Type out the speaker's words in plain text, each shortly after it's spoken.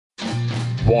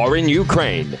war in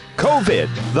Ukraine,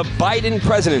 COVID, the Biden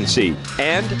presidency,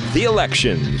 and the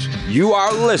elections. You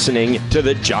are listening to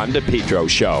The John DePetro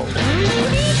Show.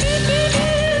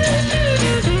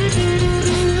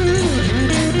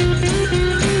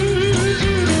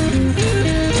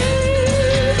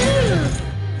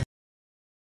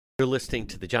 You're listening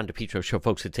to The John DePetro Show,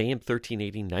 folks. It's AM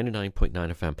 1380, 99.9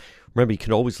 FM. Remember, you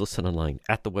can always listen online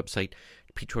at the website,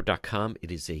 petro.com.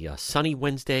 It is a sunny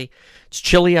Wednesday. It's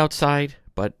chilly outside,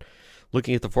 but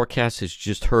looking at the forecast, as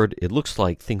you just heard, it looks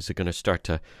like things are going to start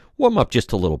to warm up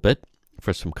just a little bit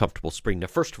for some comfortable spring. Now,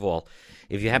 first of all,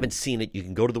 if you haven't seen it, you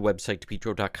can go to the website,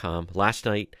 petro.com. Last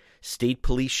night, state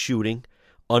police shooting,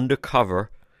 undercover,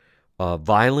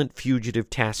 violent fugitive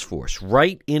task force,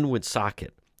 right in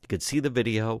Woonsocket. You could see the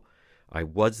video. I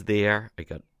was there. I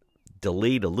got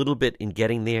delayed a little bit in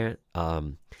getting there.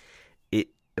 From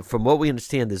what we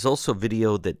understand, there's also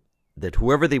video that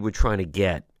whoever they were trying to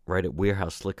get right at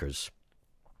Warehouse Liquors,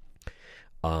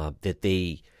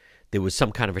 there was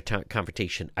some kind of a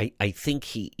confrontation. I think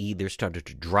he either started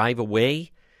to drive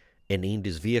away and aimed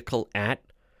his vehicle at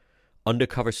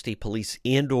undercover state police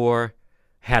and or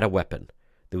had a weapon.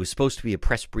 There was supposed to be a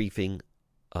press briefing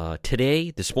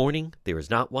this morning. There is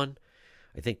not one.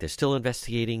 I think they're still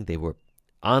investigating. They were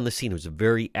on the scene. It was a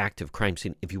very active crime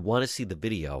scene. If you want to see the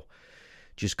video,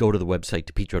 just go to the website,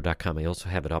 depetro.com. I also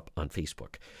have it up on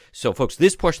Facebook. So, folks,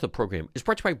 this portion of the program is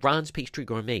brought to you by Ron's Pastry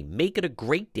Gourmet. Make it a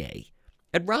great day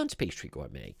at Ron's Pastry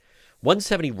Gourmet.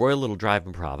 170 Royal Little Drive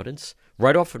in Providence,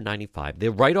 right off of 95.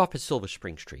 They're right off of Silver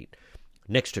Spring Street,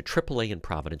 next to AAA in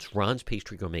Providence. Ron's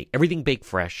Pastry Gourmet. Everything baked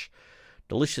fresh.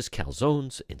 Delicious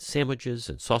calzones and sandwiches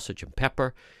and sausage and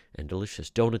pepper and delicious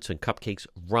donuts and cupcakes.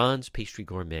 Ron's Pastry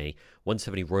Gourmet,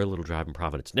 170 Royal Little Drive in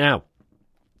Providence. Now,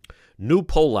 new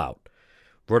poll out.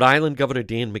 Rhode Island Governor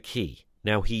Dan McKee.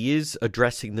 Now, he is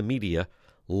addressing the media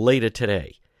later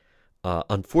today.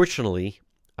 Unfortunately,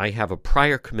 I have a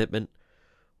prior commitment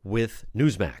with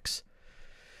Newsmax,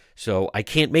 so I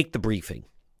can't make the briefing.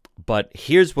 But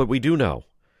here's what we do know.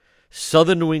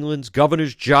 Southern New England's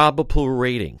governor's job approval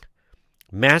rating.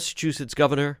 Massachusetts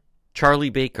Governor Charlie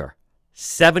Baker,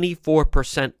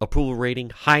 74% approval rating,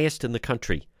 highest in the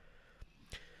country.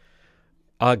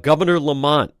 Governor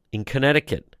Lamont in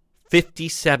Connecticut,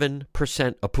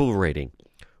 57% approval rating.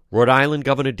 Rhode Island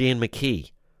Governor Dan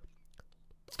McKee,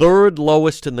 third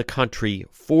lowest in the country,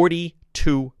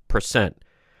 42%.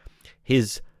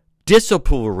 His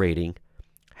disapproval rating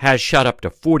has shot up to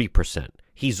 40%.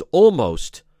 He's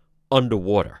almost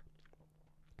underwater.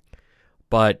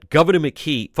 But Governor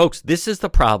McKee, folks, this is the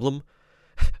problem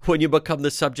when you become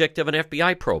the subject of an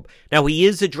FBI probe. Now, he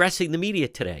is addressing the media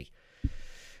today,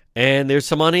 and there's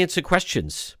some unanswered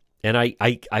questions. And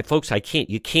folks,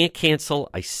 you can't cancel.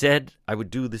 I said I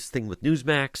would do this thing with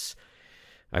Newsmax.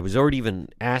 I was already even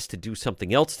asked to do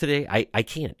something else today. I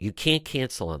can't. You can't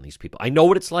cancel on these people. I know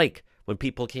what it's like when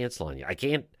people cancel on you. I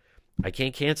can't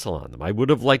cancel on them. I would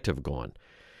have liked to have gone.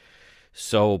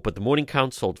 So, but the Morning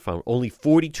Consult found only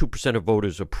 42% of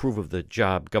voters approve of the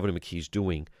job Governor McKee's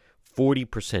doing.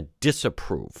 40%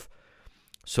 disapprove.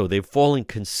 So they've fallen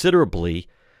considerably.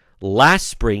 Last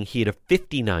spring, he had a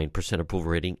 59%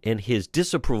 approval rating, and his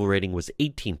disapproval rating was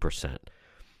 18%.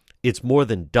 It's more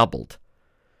than doubled.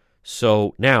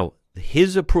 So now,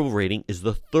 his approval rating is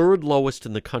the third lowest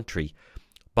in the country,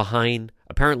 behind,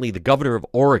 apparently, the governor of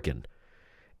Oregon.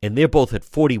 And they're both at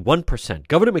 41%.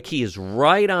 Governor McKee is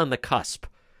right on the cusp.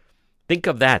 Think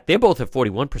of that. They're both at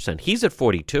 41%. He's at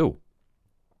 42%.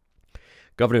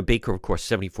 Governor Baker, of course,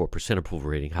 74%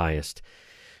 approval rating, highest.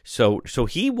 So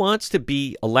he wants to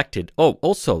be elected. Oh,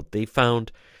 also, they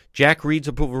found Jack Reed's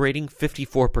approval rating,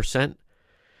 54%,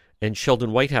 and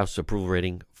Sheldon Whitehouse approval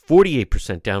rating,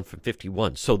 48%, down from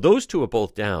 51%. So those two are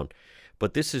both down.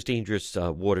 But this is dangerous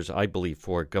waters, I believe,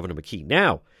 for Governor McKee.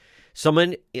 Now, some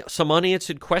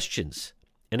unanswered questions.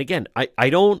 And again,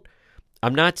 I'm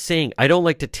not saying I don't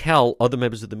like to tell other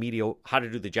members of the media how to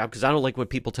do the job, because I don't like when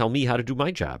people tell me how to do my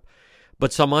job.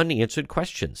 But some unanswered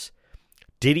questions.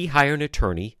 Did he hire an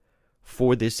attorney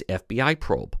for this FBI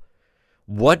probe?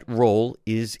 What role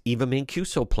is Eva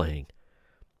Mancuso playing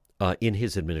in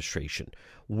his administration?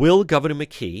 Will Governor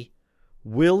McKee,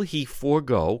 will he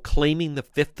forego claiming the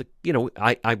fifth,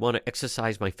 I want to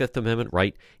exercise my Fifth Amendment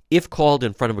right if called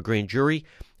in front of a grand jury?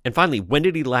 And finally, when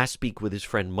did he last speak with his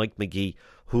friend Mike McGee,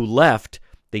 who left?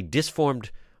 They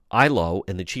disformed ILO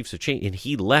and the Chiefs of Change, and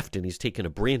he left and he's taken a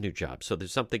brand new job. So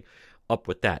there's something up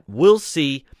with that. We'll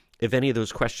see if any of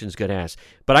those questions get asked.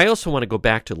 But I also want to go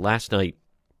back to last night,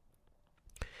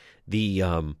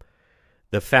 the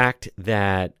fact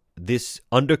that this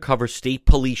undercover state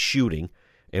police shooting,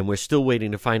 And we're still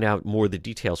waiting to find out more of the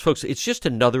details. Folks, it's just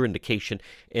another indication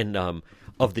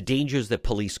of the dangers that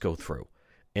police go through.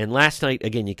 And last night,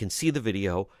 again, you can see the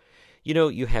video. You know,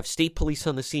 you have state police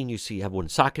on the scene. You have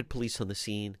Woonsocket police on the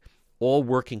scene, all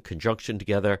working in conjunction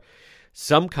together.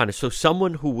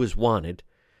 Someone who was wanted,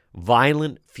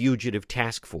 violent fugitive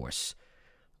task force.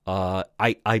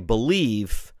 I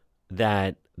believe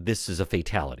that this is a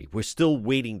fatality. We're still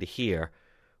waiting to hear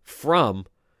from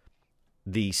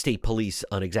the state police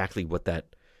on exactly what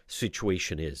that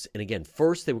situation is. And again,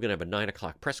 first they were going to have a 9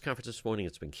 o'clock press conference this morning.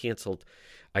 It's been canceled.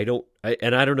 I don't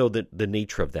know the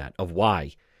nature of that, of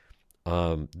why.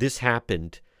 This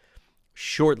happened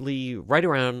shortly, right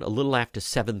around a little after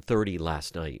 7:30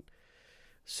 last night.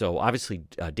 So obviously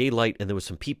daylight, and there was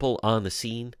some people on the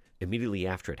scene immediately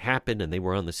after it happened, and they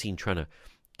were on the scene trying to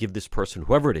give this person,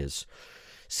 whoever it is,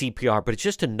 CPR. But it's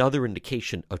just another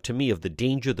indication, to me, of the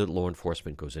danger that law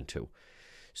enforcement goes into.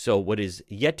 So what is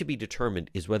yet to be determined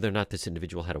is whether or not this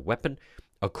individual had a weapon.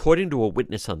 According to a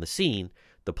witness on the scene,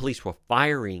 the police were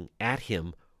firing at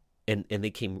him, and they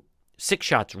came 6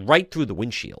 shots right through the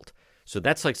windshield. So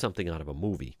that's like something out of a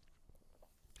movie,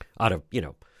 out of,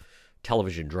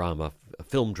 television drama,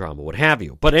 film drama, what have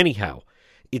you. But anyhow,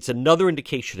 it's another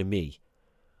indication to me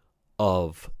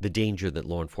of the danger that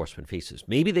law enforcement faces.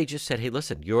 Maybe they just said, hey,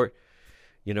 listen,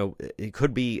 it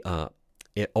could be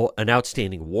an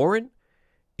outstanding warrant.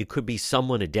 It could be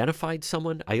someone identified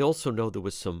someone. I also know there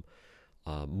was some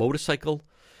motorcycle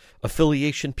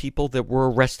affiliation people that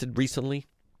were arrested recently.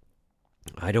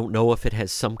 I don't know if it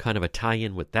has some kind of a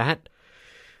tie-in with that,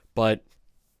 but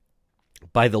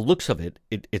by the looks of it,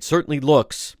 it certainly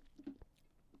looks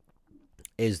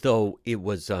as though it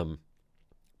was a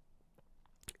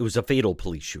fatal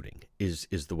police shooting, is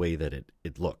the way that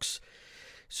it looks.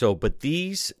 So, but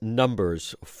these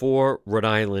numbers for Rhode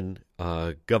Island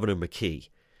Governor McKee,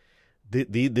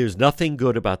 there's nothing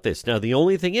good about this. Now, the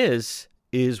only thing is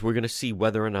we're going to see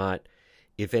whether or not,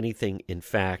 if anything, in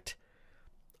fact,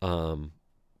 comes,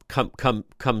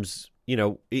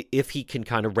 if he can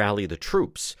kind of rally the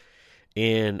troops.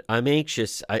 And I'm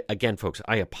anxious. Again, folks,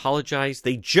 I apologize.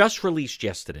 They just released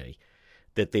yesterday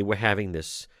that they were having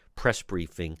this press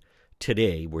briefing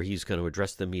today where he's going to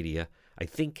address the media, I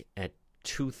think at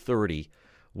 2:30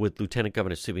 with Lieutenant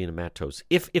Governor Silvina Matos.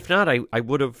 If not, I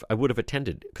would have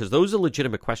attended, because those are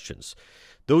legitimate questions.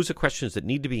 Those are questions that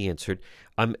need to be answered.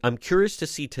 I'm curious to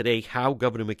see today how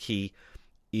Governor McKee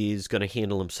is going to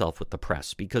handle himself with the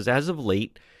press, because as of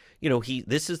late,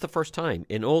 this is the first time,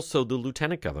 and also the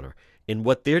lieutenant governor, and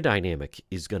what their dynamic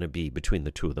is going to be between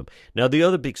the two of them. Now, the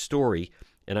other big story,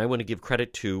 and I want to give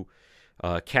credit to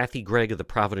Kathy Gregg of the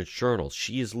Providence Journal.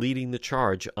 She is leading the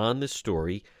charge on this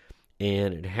story,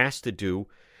 and it has to do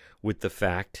with the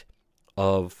fact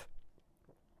of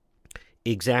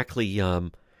exactly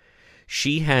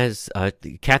she has,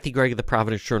 Kathy Gregg of the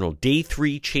Providence Journal, Day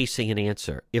 3 chasing an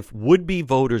answer. If would-be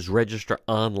voters register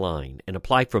online and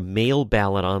apply for mail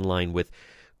ballot online with,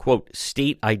 quote,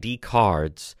 state ID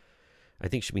cards, I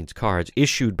think she means cards,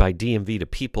 issued by DMV to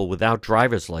people without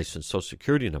driver's license, social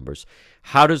security numbers,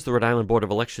 how does the Rhode Island Board of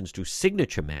Elections do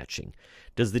signature matching?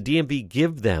 Does the DMV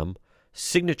give them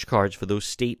signature cards for those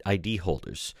state ID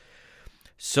holders?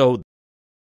 So,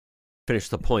 finish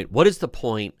the point. What is the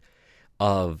point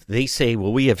of, they say,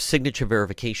 well, we have signature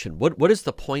verification. What is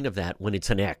the point of that when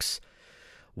it's an X?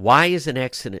 Why is an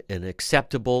X an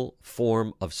acceptable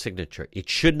form of signature? It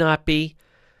should not be.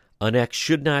 An X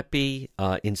should not be.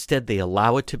 Instead, they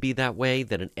allow it to be that way,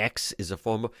 that an X is a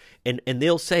form of, and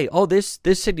they'll say, oh, this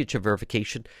signature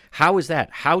verification, how is that?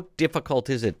 How difficult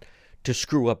is it to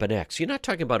screw up an X? You're not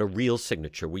talking about a real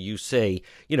signature where you say,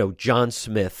 John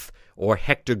Smith or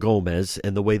Hector Gomez,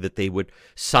 and the way that they would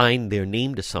sign their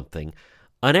name to something.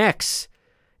 An X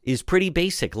is pretty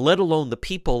basic, let alone the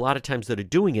people, a lot of times, that are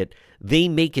doing it, they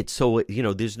make it so,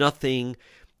 there's nothing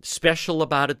special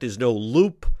about it. There's no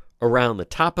loop around the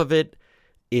top of it.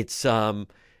 It's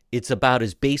about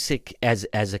as basic as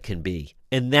it can be.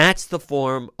 And that's the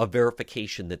form of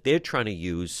verification that they're trying to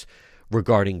use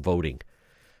regarding voting.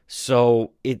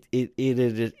 So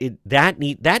that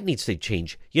needs to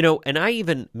change. And I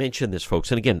even mentioned this,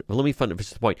 folks. And again, let me finish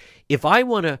the point. If I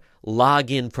want to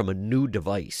log in from a new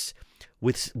device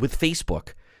with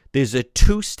Facebook, there's a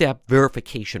 2-step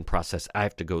verification process I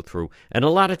have to go through. And a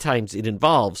lot of times it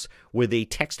involves where they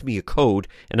text me a code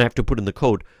and I have to put in the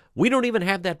code. We don't even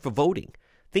have that for voting.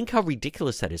 Think how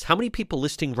ridiculous that is. How many people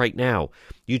listening right now,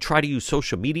 you try to use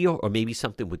social media or maybe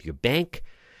something with your bank,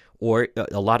 or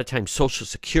a lot of times Social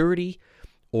Security,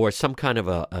 or some kind of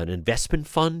an investment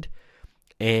fund,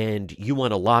 and you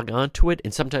want to log on to it,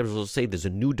 and sometimes it'll say there's a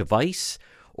new device,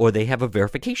 or they have a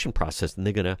verification process, and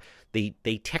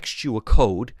they text you a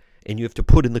code, and you have to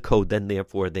put in the code. Then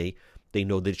therefore they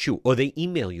know that it's you, or they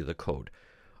email you the code.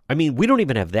 I mean, we don't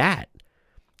even have that.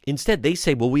 Instead, they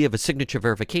say, well, we have a signature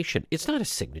verification. It's not a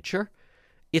signature.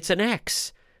 It's an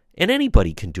X. And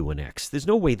anybody can do an X. There's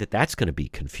no way that that's going to be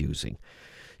confusing.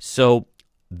 So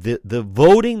the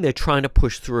voting they're trying to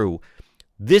push through,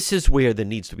 this is where there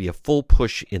needs to be a full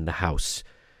push in the House.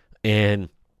 And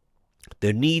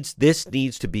this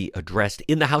needs to be addressed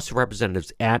in the House of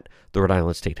Representatives at the Rhode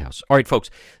Island State House. All right,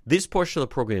 folks, this portion of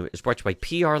the program is brought to you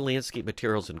by PR Landscape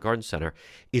Materials and Garden Center.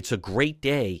 It's a great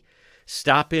day.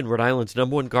 Stop in Rhode Island's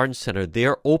 #1 garden center.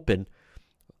 They're open.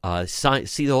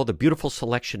 See all the beautiful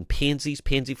selection: pansies,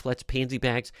 pansy flats, pansy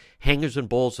bags, hangers and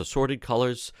bowls, assorted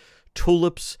colors,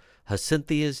 tulips,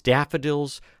 hyacinthus,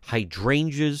 daffodils,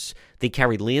 hydrangeas. They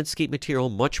carry landscape material,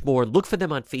 much more. Look for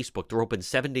them on Facebook. They're open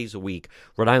 7 days a week.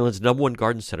 Rhode Island's #1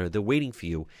 garden center. They're waiting for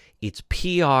you. It's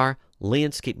PR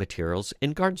Landscape Materials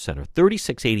and Garden Center,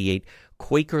 3688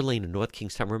 Quaker Lane in North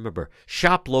Kingstown. Remember,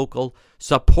 shop local,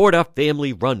 support a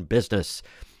family-run business,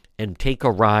 and take a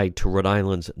ride to Rhode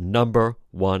Island's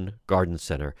 #1 garden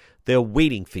center. They're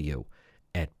waiting for you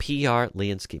at PR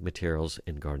Landscape Materials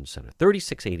and Garden Center,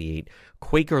 3688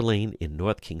 Quaker Lane in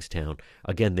North Kingstown.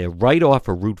 Again, they're right off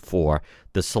of Route 4.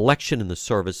 The selection and the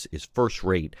service is first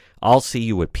rate. I'll see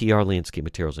you at PR Landscape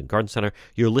Materials and Garden Center.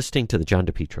 You're listening to The John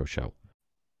DePetro Show.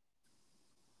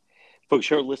 Folks,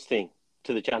 you're listening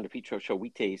to The John DePetro Show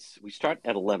weekdays. We start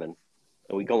at 11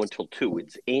 and we go until 2.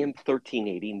 It's AM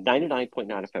 1380,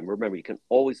 99.9 FM. Remember, you can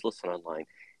always listen online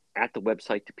at the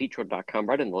website, depetro.com.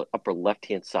 Right in the upper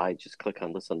left-hand side, just click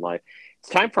on Listen Live. It's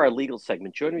time for our legal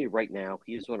segment. Joining me right now,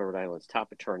 he is one of Rhode Island's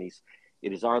top attorneys.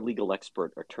 It is our legal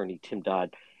expert, attorney Tim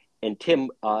Dodd. And Tim,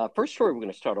 first story we're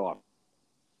going to start off.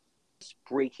 It's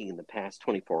breaking in the past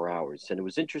 24 hours. And it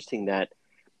was interesting that,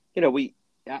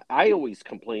 I always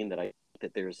complain that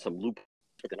there's some loopholes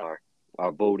in our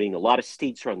voting. A lot of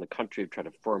states around the country have tried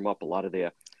to firm up a lot of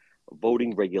their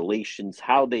voting regulations,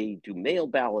 how they do mail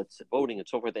ballots, voting, and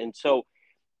so forth. And so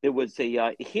there was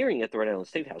a hearing at the Rhode Island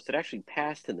State House that actually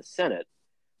passed in the Senate.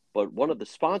 But one of the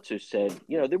sponsors said,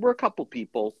 there were a couple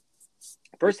people.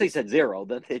 First they said 0.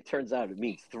 Then it turns out it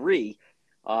means 3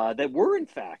 that were, in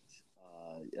fact,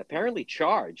 apparently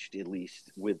charged, at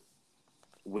least, with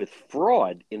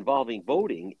fraud involving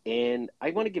voting. And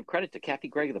I want to give credit to Kathy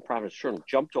Gregg of the Providence Journal.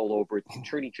 Jumped all over it. The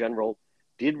Attorney General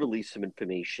did release some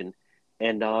information.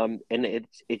 And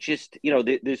it's just,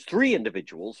 there's 3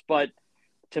 individuals. But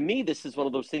to me, this is one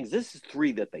of those things. This is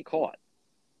 3 that they caught.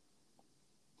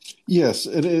 Yes.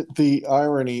 The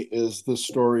irony is the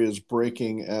story is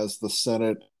breaking as the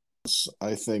Senate is,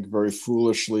 I think, very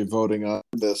foolishly voting on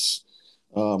this.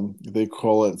 They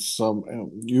call it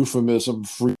some euphemism,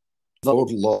 free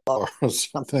vote law or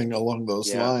something along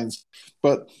those lines.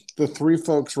 But the 3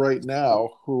 folks right now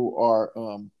who are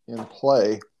in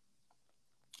play,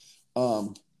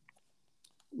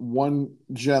 one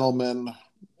gentleman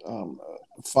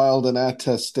filed an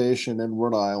attestation in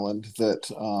Rhode Island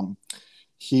that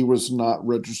he was not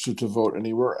registered to vote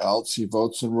anywhere else. He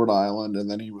votes in Rhode Island, and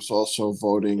then he was also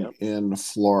voting in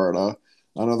Florida.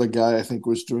 Another guy, I think,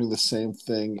 was doing the same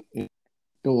thing in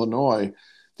Illinois.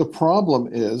 The problem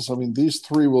is, these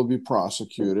 3 will be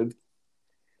prosecuted.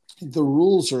 The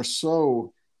rules are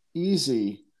so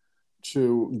easy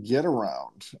to get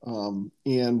around.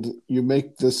 And you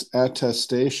make this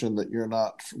attestation that you're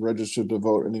not registered to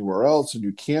vote anywhere else and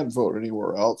you can't vote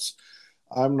anywhere else.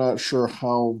 I'm not sure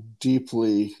how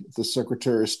deeply the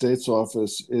Secretary of State's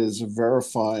office is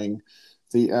verifying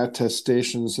the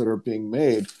attestations that are being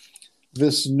made.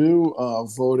 This new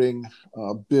voting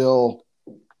bill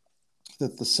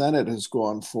that the Senate has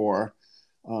gone for,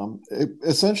 it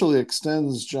essentially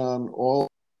extends, John, all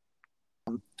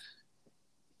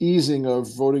easing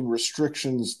of voting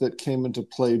restrictions that came into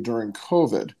play during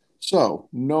COVID. So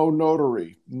no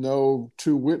notary, no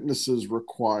 2 witnesses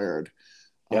required.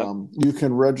 You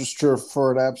can register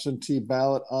for an absentee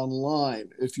ballot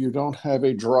online. If you don't have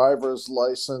a driver's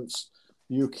license,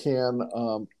 you can,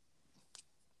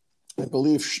 I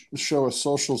believe, show a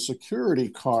Social Security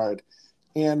card.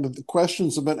 And the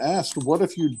questions have been asked, what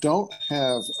if you don't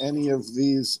have any of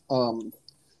these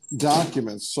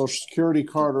documents, Social Security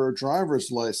card or a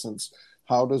driver's license?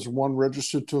 How does one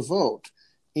register to vote?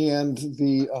 And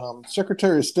the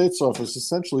Secretary of State's office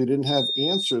essentially didn't have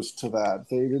answers to that.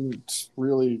 They didn't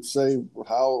really say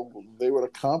how they would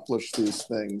accomplish these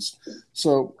things.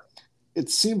 So it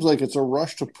seems like it's a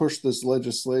rush to push this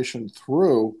legislation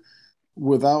through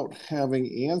without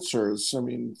having answers. I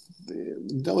mean,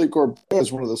 Deli Gorbea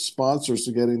is one of the sponsors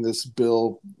to getting this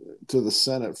bill to the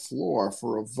Senate floor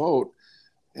for a vote.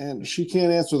 And she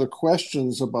can't answer the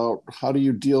questions about how do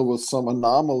you deal with some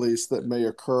anomalies that may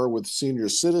occur with senior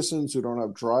citizens who don't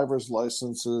have driver's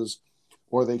licenses,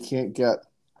 or they can't get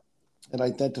an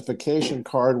identification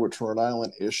card, which Rhode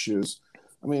Island issues.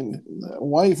 I mean,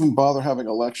 why even bother having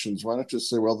elections? Why not just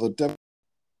say, well, the Democrats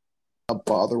not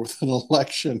bother with an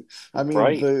election? I mean,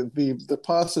 Right. the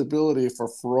possibility for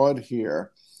fraud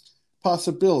here,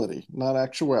 possibility, not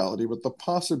actuality, but the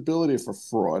possibility for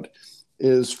fraud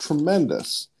is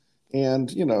tremendous.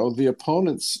 And, you know, the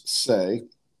opponents say,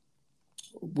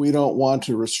 we don't want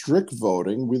to restrict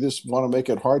voting. We just want to make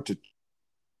it hard to.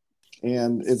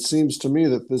 And it seems to me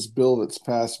that this bill that's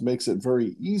passed makes it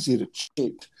very easy to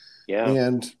cheat. Yeah.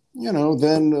 And, you know,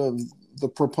 then the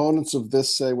proponents of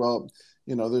this say, well,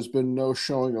 you know, there's been no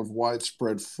showing of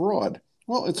widespread fraud.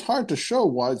 Well, it's hard to show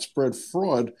widespread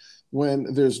fraud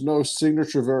when there's no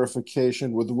signature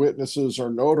verification with witnesses or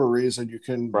notaries, and you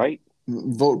can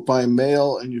vote by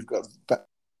mail, and you've got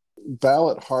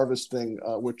ballot harvesting,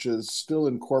 which is still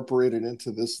incorporated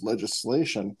into this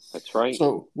legislation. That's right.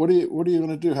 So what are you going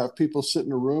to do? Have people sit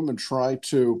in a room and try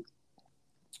to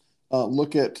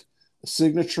look at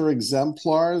signature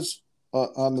exemplars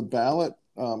on the ballot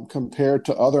compared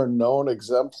to other known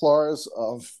exemplars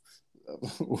of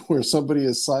where somebody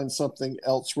has signed something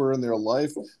elsewhere in their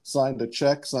life, signed a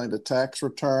check, signed a tax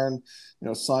return, you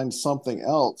know, signed something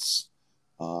else.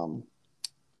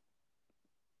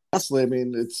 Honestly, I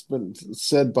mean, it's been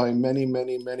said by many,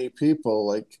 many, many people,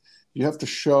 like, you have to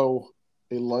show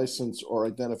a license or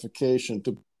identification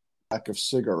to pack of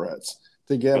cigarettes,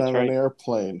 to get on an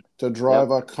airplane, to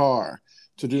drive a car,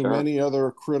 to do many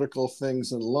other critical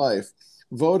things in life.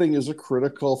 Voting is a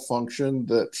critical function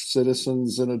that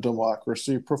citizens in a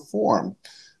democracy perform,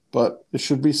 but it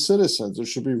should be citizens. It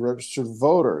should be registered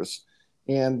voters.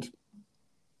 And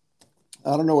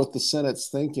I don't know what the Senate's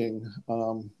thinking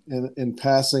in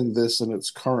passing this in its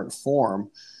current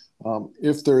form.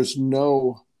 If there's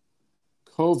no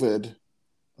COVID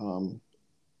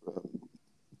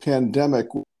pandemic,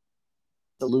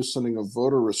 the loosening of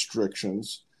voter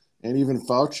restrictions, and even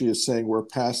Fauci is saying we're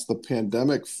past the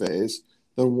pandemic phase,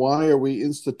 then why are we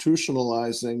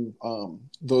institutionalizing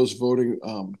those voting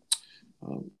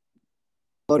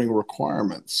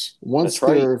requirements? Once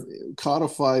they're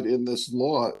codified in this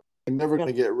law, they're never going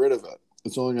to get rid of it.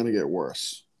 It's only going to get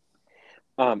worse.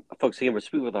 Folks, again, we're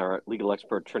speaking with our legal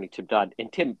expert, attorney Tim Dodd.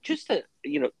 And Tim, just to,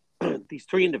 these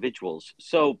three individuals.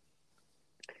 So,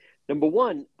 number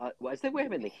one, as they were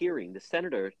having the hearing, the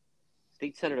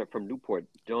state senator from Newport,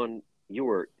 Dawn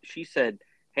Ewer, she said,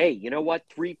 hey, you know what?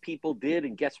 3 people did,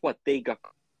 and guess what? They got.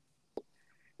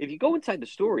 If you go inside the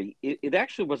story, it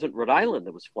actually wasn't Rhode Island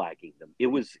that was flagging them. It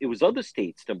was other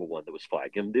states, number one, that was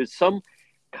flagging them. There's some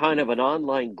kind of an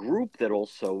online group that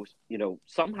also,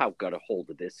 somehow got a hold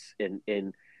of this, and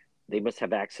they must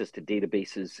have access to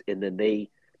databases, and then they,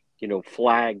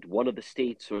 flagged one of the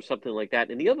states or something like that.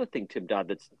 And the other thing, Tim Dodd,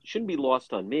 that shouldn't be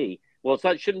lost on me, well,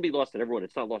 shouldn't be lost on everyone,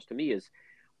 it's not lost to me, is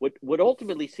what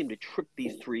ultimately seemed to trip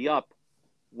these 3 up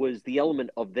was the element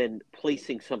of then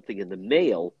placing something in the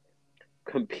mail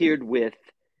compared with,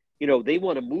 they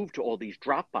want to move to all these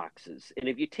drop boxes. And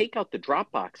if you take out the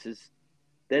drop boxes,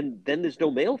 then there's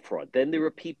no mail fraud. Then there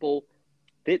are people,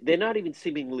 they're not even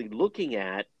seemingly looking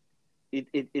at it.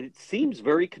 It seems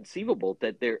very conceivable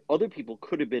that other people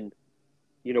could have been,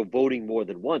 voting more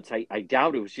than once. I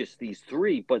doubt it was just these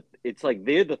 3, but it's like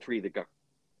they're the 3 that got.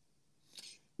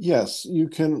 Yes,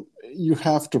 you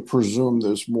have to presume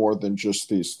there's more than just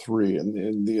these 3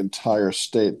 in the entire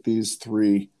state. These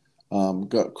 3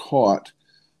 got caught.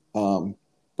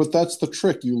 But that's the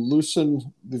trick. You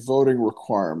loosen the voting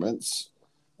requirements.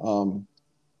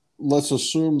 Let's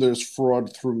assume there's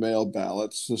fraud through mail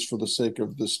ballots, just for the sake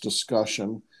of this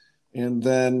discussion. And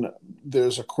then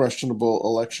there's a questionable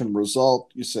election result.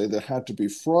 You say there had to be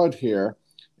fraud here.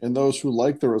 And those who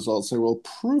like the results say, well,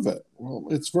 prove it. Well,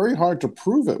 it's very hard to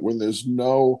prove it when there's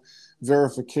no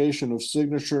verification of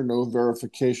signature, no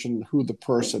verification who the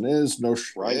person is.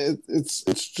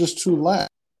 It's just too late.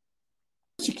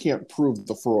 You can't prove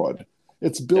the fraud.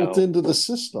 It's built into the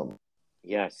system.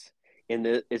 Yes.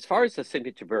 And as far as the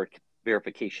signature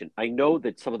verification, I know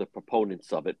that some of the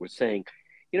proponents of it were saying,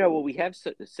 we have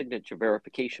signature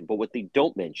verification, but what they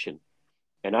don't mention,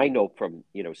 and I know from,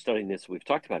 studying this, we've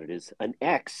talked about it, is an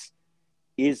X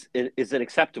is an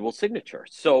acceptable signature.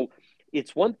 So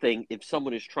it's one thing if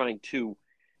someone is trying to,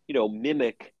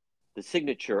 mimic the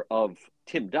signature of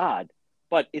Tim Dodd,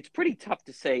 but it's pretty tough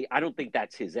to say, I don't think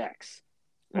that's his X.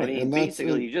 I Right, mean, and that's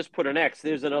basically, you just put an X,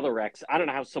 there's another X. I don't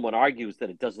know how someone argues that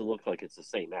it doesn't look like it's the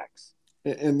same X.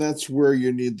 where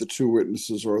you need the two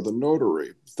witnesses or the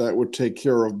notary. That would take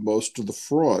care of most of the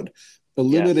fraud. Yes.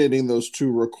 Eliminating those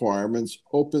two requirements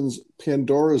opens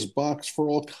Pandora's box for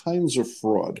all kinds of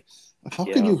fraud.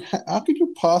 Yeah. How could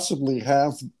you possibly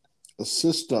have a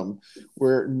system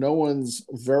where no one's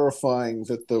verifying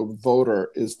that the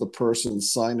voter is the person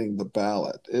signing the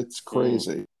ballot? It's Mm,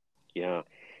 crazy. yeah.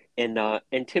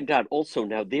 And Tim Dodd also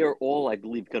now they're all, I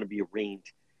believe, going to be arraigned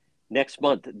next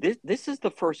month. This is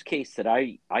the first case that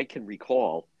I can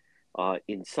recall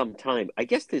in some time. I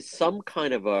guess there's some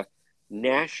kind of a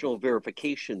national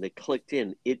verification that clicked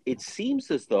in. It seems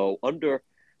as though under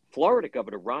Florida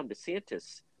Governor Ron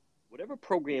DeSantis, whatever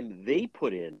program they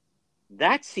put in,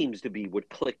 that seems to be what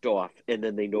clicked off, and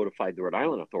then they notified the Rhode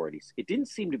Island authorities. It didn't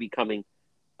seem to be coming,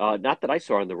 not that I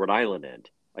saw on the Rhode Island end.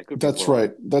 I could be That's wrong.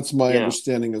 right. That's my Yeah,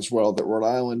 understanding as well, that Rhode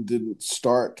Island didn't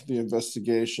start the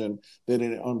investigation. They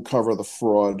didn't uncover the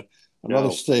fraud. Another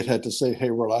no, state had to say, hey,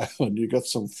 Rhode Island, you got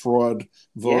some fraud yeah,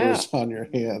 voters on your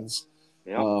hands.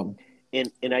 yeah. Um,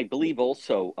 And I believe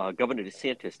also Governor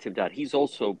DeSantis, Tim Dodd, he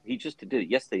just did it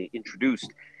yesterday,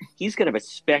 introduced, he's going to have a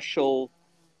special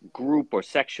group or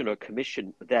section or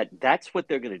commission that's what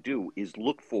they're going to do is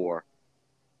look for,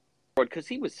 because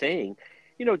he was saying,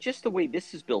 just the way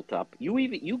this is built up,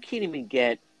 you can't even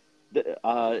get the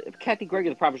Kathy Gregory,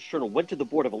 the Providence Journal, went to the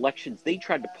Board of Elections. They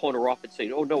tried to pawn her off and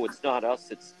say, oh no, it's not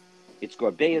us, it's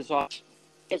Gorbea's office.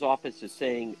 His office is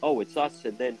saying, oh, it's us,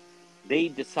 and then they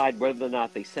decide whether or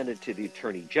not they send it to the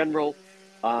Attorney General.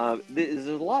 There's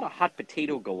a lot of hot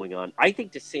potato going on. I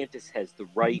think DeSantis has the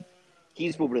right,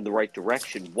 he's moving in the right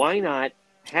direction. Why not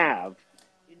have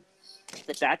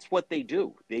that's what they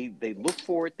do? They look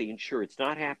for it, they ensure it's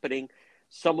not happening,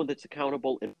 someone that's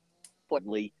accountable, and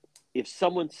importantly, if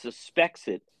someone suspects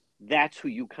it, that's who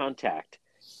you contact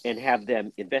and have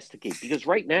them investigate. Because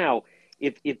right now,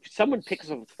 if someone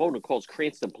picks up the phone and calls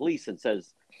Cranston Police and said,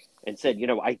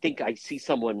 I think I see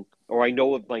someone, or I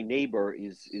know of my neighbor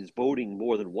is voting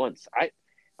more than once, I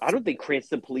don't think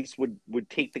Cranston Police would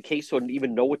take the case or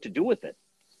even know what to do with it.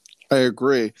 I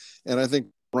agree. And I think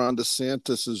Ron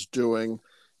DeSantis is doing,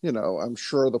 I'm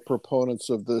sure the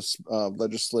proponents of this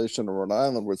legislation in Rhode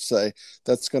Island would say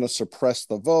that's going to suppress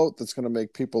the vote, that's going to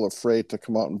make people afraid to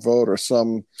come out and vote, or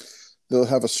they'll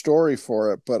have a story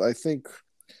for it. But I think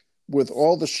with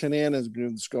all the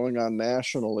shenanigans going on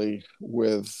nationally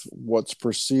with what's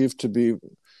perceived to be,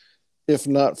 if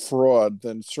not fraud,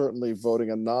 then certainly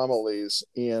voting anomalies,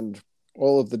 and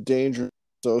all of the dangers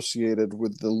associated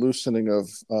with the loosening of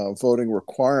voting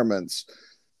requirements,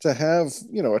 to have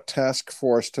a task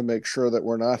force to make sure that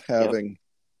we're not having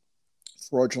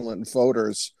fraudulent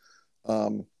voters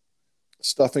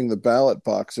stuffing the ballot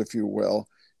box, if you will,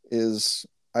 is,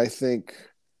 I think,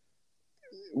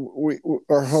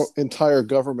 our whole entire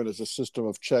government is a system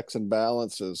of checks and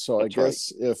balances. So That's I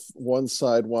guess if one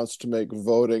side wants to make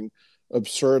voting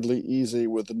absurdly easy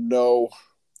with no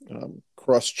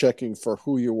cross-checking for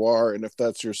who you are and if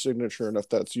that's your signature and if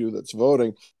that's you that's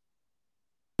voting,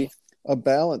 a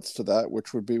balance to that,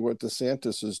 which would be what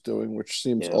DeSantis is doing, which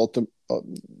seems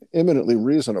imminently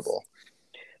reasonable.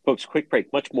 Folks, quick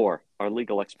break. Much more. Our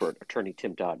legal expert, Attorney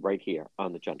Tim Dodd, right here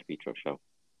on the John DePetro Show.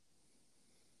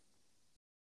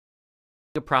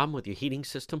 A problem with your heating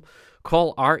system?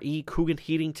 Call R.E. Coogan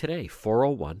Heating today,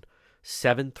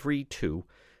 401-732-6562.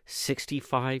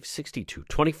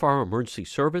 24-hour emergency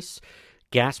service,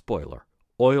 gas boiler,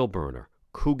 oil burner,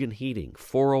 Coogan Heating,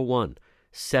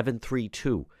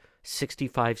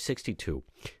 401-732-6562.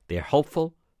 They're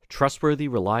helpful, trustworthy,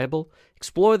 reliable.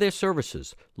 Explore their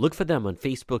services. Look for them on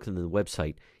Facebook, and the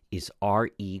website is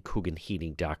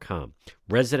recooganheating.com.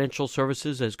 Residential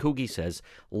services, as Coogie says,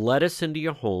 let us into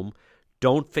your home.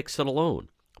 Don't fix it alone.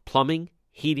 Plumbing,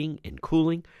 heating, and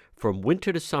cooling from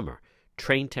winter to summer.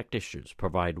 Trained technicians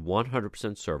provide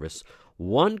 100% service,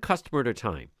 one customer at a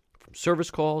time. From service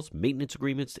calls, maintenance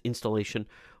agreements to installation,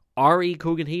 R.E.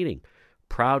 Coogan Heating,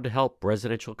 proud to help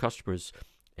residential customers,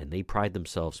 and they pride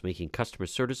themselves making customer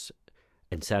service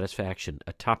and satisfaction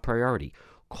a top priority.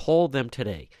 Call them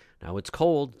today. Now it's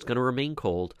cold. It's going to remain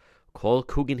cold. Call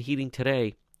Coogan Heating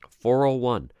today,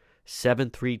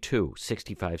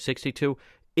 401-732-6562.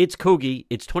 It's Coogie.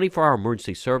 It's 24-hour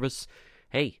emergency service.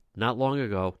 Hey, not long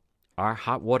ago, our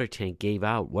hot water tank gave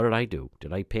out. What did I do?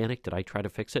 Did I panic? Did I try to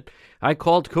fix it? I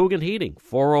called Coogan Heating,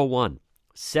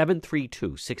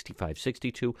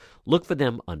 401-732-6562. Look for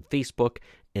them on Facebook,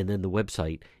 and then the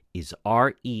website is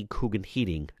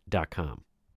recooganheating.com.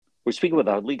 We're speaking with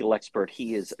our legal expert.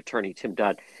 He is Attorney Tim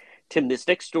Dodd. Tim, this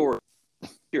next story,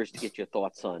 curious to get your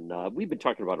thoughts on. We've been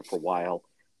talking about it for a while.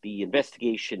 the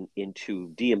investigation into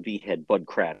DMV head Bud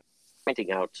Craddock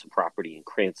renting out some property in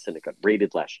Cranston. It got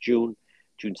raided last June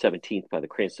 17th, by the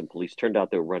Cranston police. Turned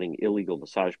out they were running illegal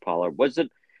massage parlor.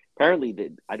 Wasn't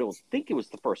apparently, I don't think it was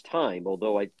the first time,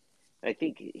 although I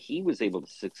think he was able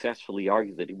to successfully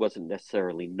argue that he wasn't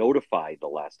necessarily notified the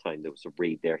last time there was a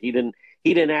raid there. He didn't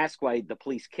ask why the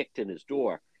police kicked in his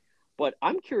door. But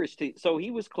I'm curious so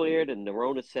he was cleared, and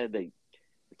Nerona said they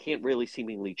can't really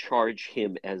seemingly charge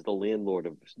him as the landlord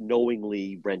of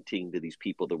knowingly renting to these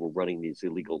people that were running these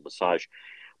illegal massage.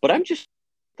 But I'm just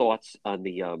thoughts on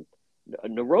the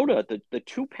Nerona, the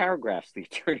two paragraphs the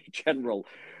Attorney General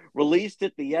released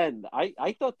at the end.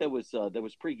 I thought that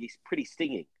was pretty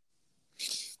stinging.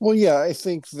 Well, yeah, I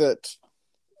think that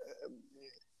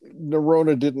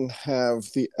Nerona didn't have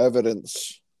the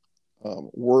evidence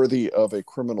worthy of a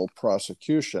criminal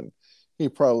prosecution.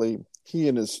 He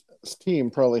and his team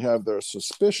probably have their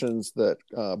suspicions that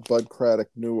Bud Craddock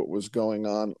knew what was going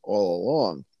on all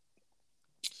along.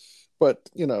 But,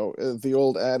 the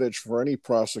old adage for any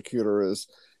prosecutor is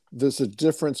there's a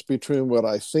difference between what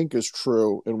I think is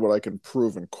true and what I can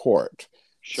prove in court.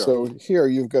 Sure. So here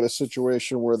you've got a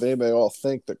situation where they may all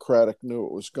think that Craddock knew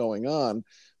what was going on,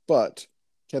 but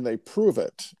can they prove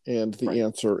it? And the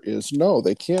answer is no,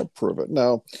 they can't prove it.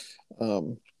 Now,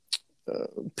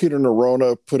 Peter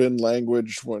Nerona put in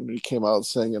language when he came out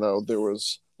saying, there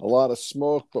was a lot of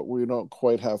smoke, but we don't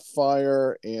quite have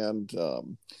fire. And,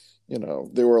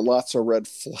 there were lots of red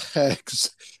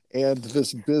flags. And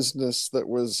this business that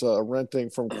was renting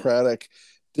from Craddock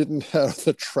didn't have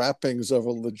the trappings of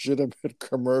a legitimate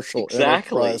commercial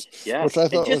enterprise. Yes. Which I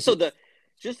thought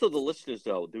just so the listeners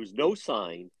know, there was no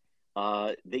sign.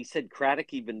 They said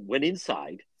Craddock even went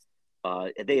inside.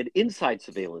 They had inside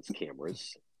surveillance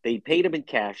cameras. They paid him in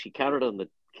cash. He counted on the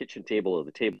kitchen table of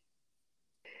the table.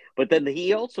 But then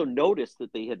he also noticed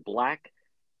that they had black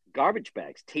garbage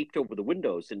bags taped over the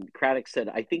windows. And Craddock said,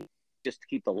 I think just to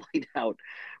keep the light out.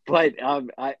 But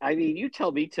I mean, you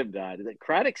tell me, Tim Dodd, that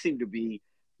Craddock seemed to be,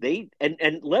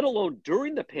 and let alone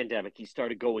during the pandemic, he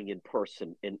started going in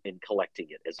person and collecting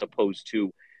it, as opposed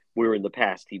to where in the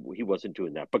past he wasn't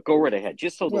doing that. But go right ahead,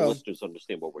 just so the listeners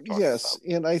understand what we're talking about. Yes,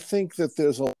 and I think that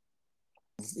there's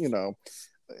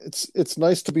it's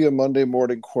nice to be a Monday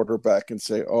morning quarterback and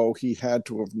say, oh, he had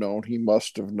to have known, he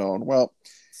must have known. Well,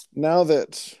 now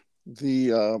that the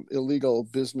illegal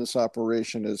business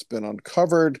operation has been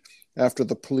uncovered after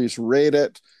the police raid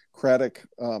it, Craddock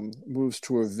moves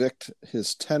to evict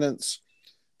his tenants.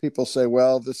 People say,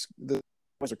 well, this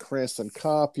was a Cranston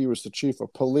cop. He was the chief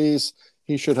of police.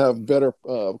 He should have better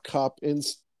cop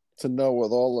instincts to know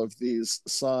with all of these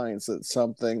signs that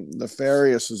something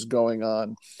nefarious is going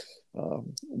on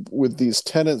with these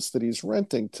tenants that he's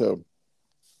renting to.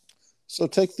 So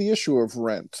take the issue of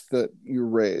rent that you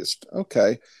raised.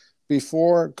 Okay,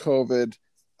 before COVID,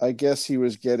 I guess he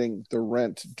was getting the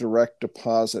rent direct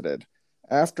deposited.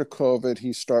 After COVID,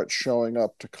 he starts showing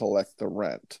up to collect the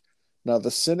rent. Now,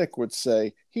 the cynic would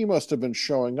say he must have been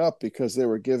showing up because they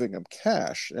were giving him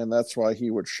cash, and that's why he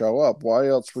would show up. Why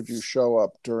else would you show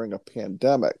up during a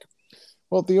pandemic?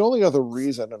 Well, the only other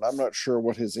reason, and I'm not sure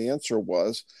what his answer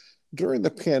was, during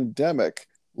the pandemic,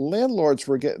 landlords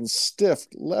were getting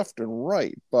stiffed left and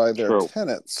right by their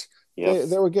tenants. Yes.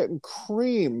 They were getting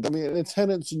creamed. I mean, the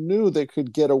tenants knew they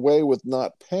could get away with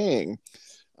not paying.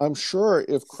 I'm sure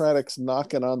if Craddock's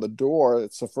knocking on the door,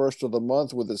 it's the first of the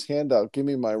month with his hand out, give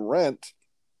me my rent,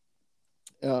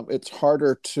 it's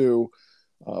harder to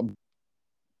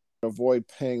avoid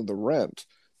paying the rent.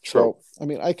 True. So, I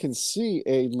mean, I can see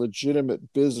a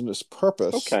legitimate business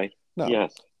purpose. Okay. Now,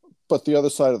 yes. But the other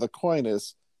side of the coin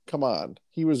is, come on,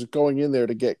 he was going in there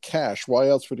to get cash. Why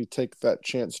else would he take that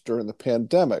chance during the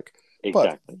pandemic?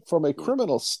 Exactly. But from a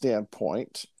criminal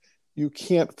standpoint, you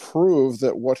can't prove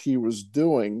that what he was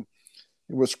doing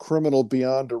was criminal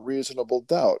beyond a reasonable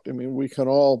doubt. I mean, we can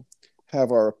all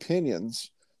have our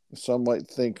opinions. Some might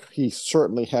think he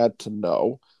certainly had to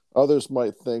know. Others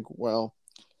might think, well,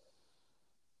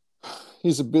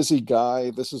 he's a busy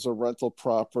guy. This is a rental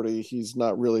property. He's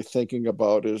not really thinking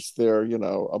about, is there,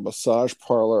 a massage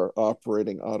parlor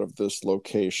operating out of this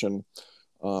location?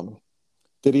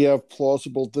 Did he have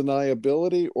plausible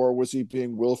deniability, or was he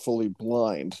being willfully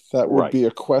blind? That would be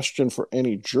a question for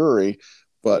any jury.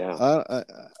 But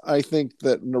I think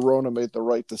that Nerona made the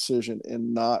right decision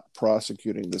in not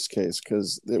prosecuting this case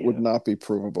because it would not be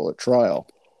provable at trial.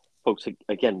 Folks,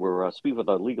 again, we're speaking with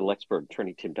our legal expert,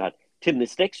 Attorney Tim Dodd. Tim,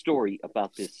 this next story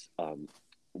about this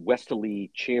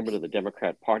Westerly chairman of the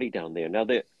Democrat Party down there. Now,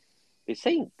 they're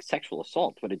saying sexual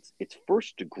assault, but it's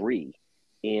first degree.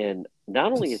 And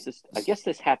not only is this, I guess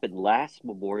this happened last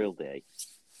Memorial Day.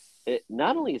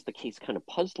 not only is the case kind of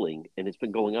puzzling, and it's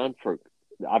been going on for,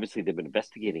 obviously they've been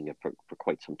investigating it for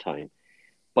quite some time,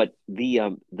 but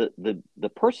the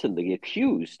person, the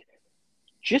accused,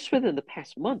 just within the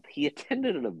past month, he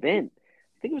attended an event,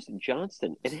 I think it was in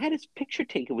Johnston, and had his picture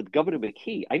taken with Governor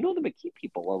McKee. I know the McKee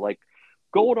people are like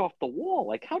going off the wall.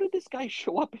 Like, how did this guy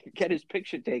show up and get his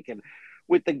picture taken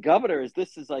with the governor as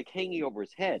this is like hanging over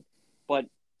his head? But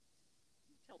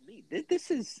tell me, this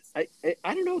is, I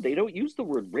don't know, they don't use the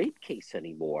word rape case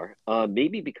anymore.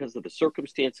 Maybe because of the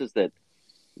circumstances that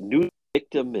knew the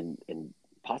victim, and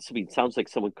possibly it sounds like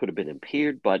someone could have been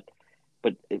impaired, but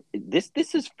this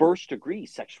is first degree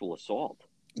sexual assault.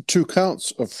 2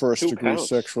 counts of first degree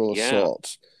sexual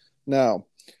assault. Now,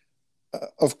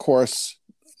 of course,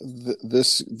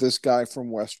 this guy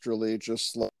from Westerly,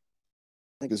 just like,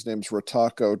 I think his name's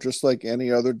Rataco, just like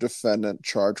any other defendant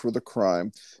charged with a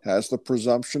crime, has the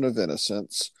presumption of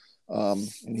innocence, and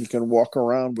he can walk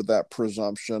around with that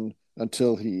presumption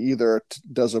until he either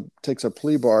takes a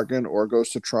plea bargain or goes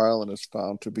to trial and is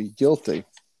found to be guilty.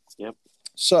 Yep.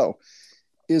 So,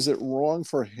 is it wrong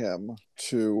for him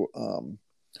to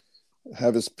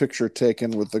have his picture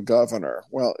taken with the governor?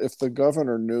 Well, if the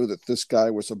governor knew that this guy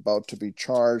was about to be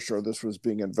charged or this was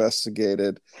being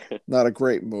investigated, not a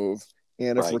great move.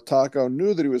 And if Rataco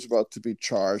knew that he was about to be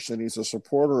charged and he's a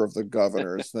supporter of the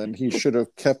governor's, then he should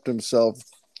have kept himself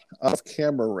out of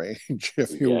camera range,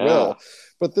 if you will.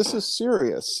 But this is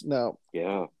serious. Now,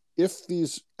 if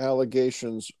these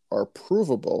allegations are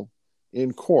provable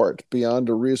in court beyond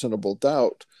a reasonable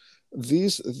doubt,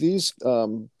 these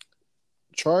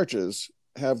charges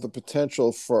have the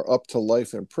potential for up to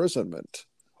life imprisonment.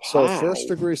 So first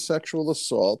degree sexual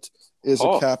assault is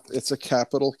it's a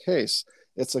capital case.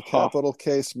 It's a capital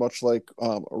case, much like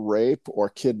rape or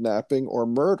kidnapping or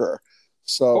murder.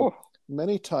 So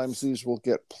many times these will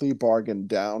get plea bargained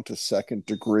down to second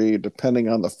degree, depending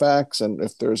on the facts and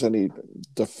if there's any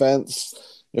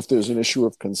defense, if there's an issue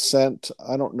of consent.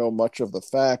 I don't know much of the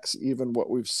facts, even what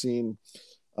we've seen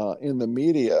in the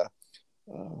media,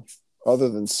 other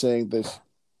than saying that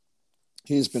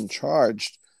he's been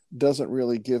charged, doesn't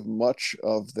really give much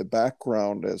of the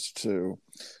background as to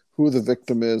who the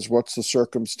victim is, what's the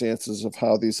circumstances of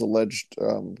how these alleged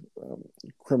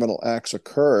criminal acts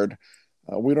occurred.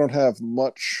 We don't have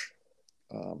much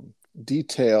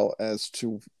detail as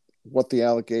to what the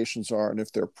allegations are and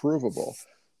if they're provable.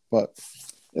 But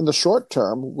in the short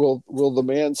term, will the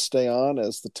man stay on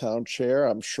as the town chair?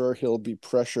 I'm sure he'll be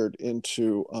pressured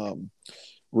into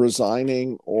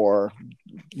resigning or,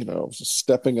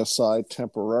 stepping aside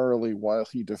temporarily while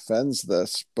he defends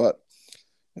this. But,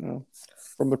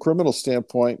 from the criminal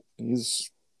standpoint,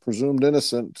 he's presumed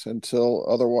innocent until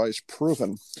otherwise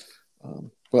proven.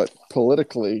 But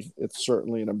politically, it's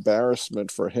certainly an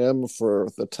embarrassment for him, for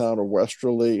the town of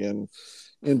Westerly, and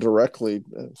indirectly,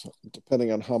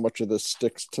 depending on how much of this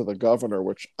sticks to the governor,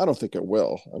 which I don't think it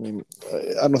will. I mean,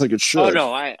 I don't think it should. Oh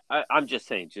no, I'm just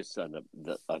saying. Just on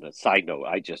a side note,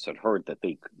 I just had heard that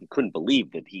they couldn't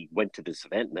believe that he went to this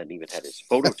event and then even had his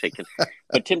photo taken.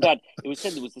 But Tim Dodd, it was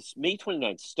said there was this May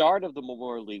 29th, start of the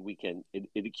Memorial Day weekend.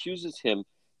 It accuses him,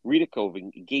 Ritaco, of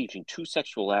engaging 2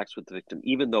 sexual acts with the victim,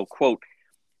 even though, quote,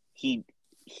 he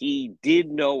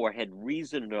did know or had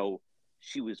reason to know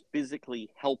she was physically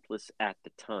helpless at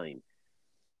the time.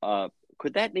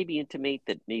 Could that maybe intimate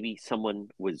that maybe someone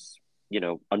was,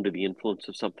 under the influence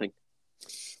of something?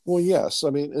 Well, yes.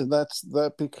 I mean, and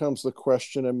that becomes the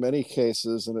question in many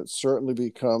cases, and it certainly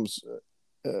becomes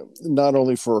not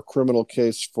only for a criminal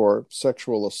case for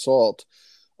sexual assault,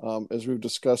 as we've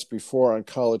discussed before on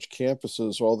college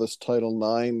campuses, all this Title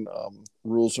IX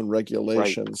rules and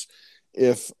regulations. Right.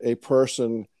 If a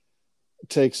person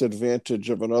takes advantage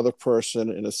of another person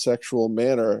in a sexual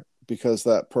manner because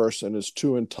that person is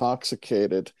too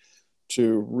intoxicated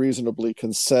to reasonably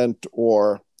consent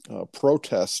or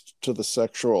protest to the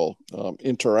sexual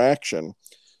interaction,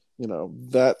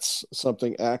 that's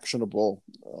something actionable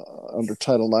under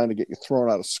Title IX to get you thrown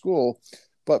out of school.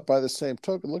 But by the same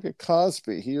token, look at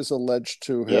Cosby. He is alleged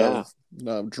to have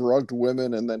drugged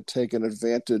women and then taken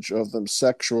advantage of them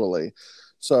sexually.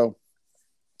 So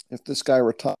if this guy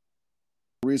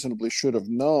reasonably should have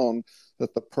known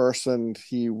that the person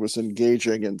he was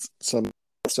engaging in some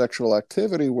sexual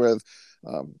activity with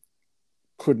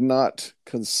could not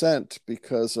consent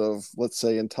because of, let's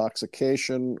say,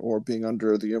 intoxication or being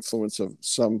under the influence of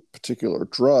some particular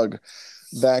drug,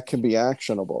 that can be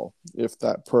actionable if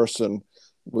that person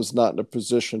was not in a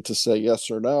position to say yes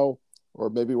or no, or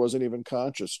maybe wasn't even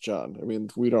conscious, John. I mean,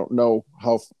 we don't know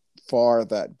how far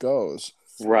that goes.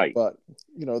 Right. But,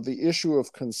 the issue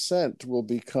of consent will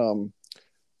become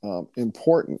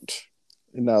important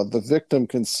Now, the victim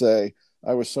can say,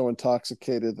 I was so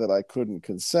intoxicated that I couldn't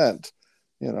consent,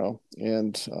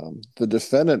 and the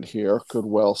defendant here could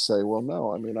well say, well,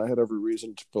 no, I mean, I had every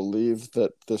reason to believe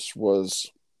that this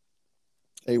was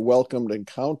a welcomed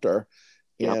encounter,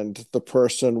 and the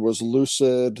person was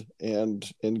lucid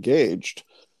and engaged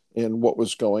in what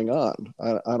was going on.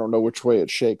 I don't know which way it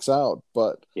shakes out,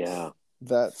 but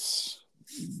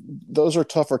those are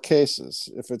tougher cases.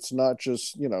 If it's not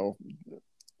just,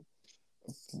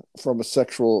 from a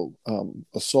sexual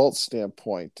assault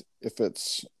standpoint, if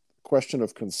it's a question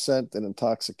of consent and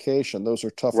intoxication, those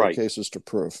are tougher cases to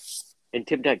prove. And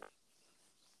Tim Dodd,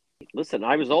 listen,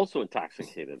 I was also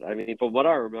intoxicated. I mean, from what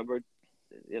I remember,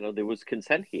 there was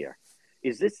consent here.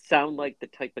 Does this sound like the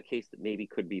type of case that maybe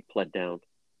could be pled down?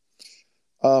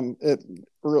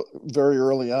 Very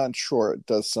early on, sure, it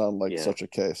does sound like such a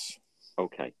case.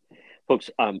 Okay. Folks,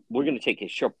 we're going to take a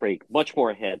short break. Much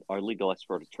more ahead. Our legal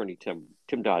expert, attorney Tim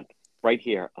Dodd, right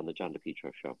here on the John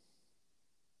DePetro Show.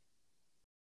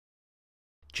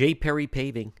 J. Perry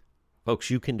Paving. Folks,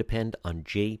 you can depend on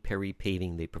J. Perry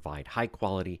Paving. They provide high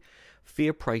quality,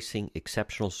 fair pricing,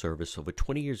 exceptional service, over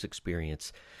 20 years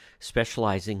experience,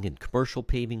 specializing in commercial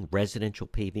paving, residential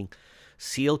paving,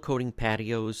 seal coating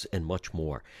patios, and much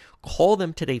more. Call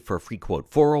them today for a free quote,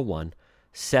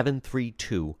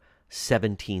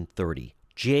 401-732-1730.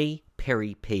 J.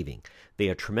 Perry Paving. They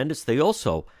are tremendous. They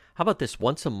also, how about this,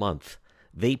 once a month,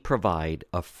 they provide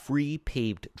a free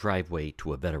paved driveway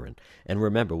to a veteran. And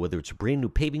remember, whether it's a brand new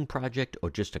paving project or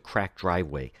just a cracked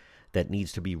driveway that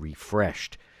needs to be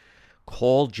refreshed,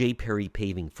 call J. Perry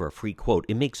Paving for a free quote.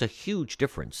 It makes a huge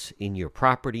difference in your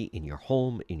property, in your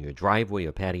home, in your driveway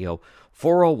or patio.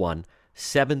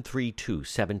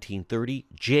 401-732-1730.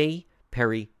 J.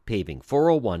 Perry Paving.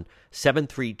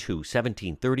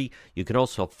 401-732-1730. You can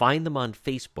also find them on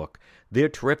Facebook. They're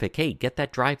terrific. Hey, get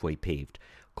that driveway paved.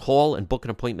 Call and book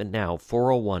an appointment now,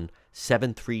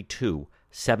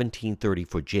 401-732-1730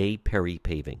 for J. Perry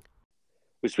Paving.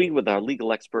 We're speaking with our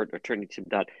legal expert, attorney Tim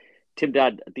Dodd. Tim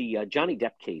Dodd, the Johnny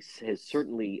Depp case has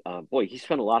certainly, he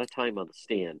spent a lot of time on the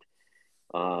stand,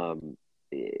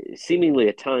 seemingly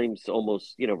at times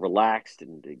almost, relaxed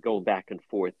and going back and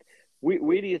forth.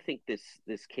 Where do you think this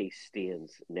case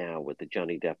stands now with the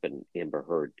Johnny Depp and Amber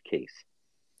Heard case?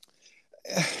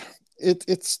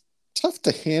 It's tough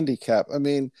to handicap. I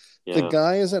mean, the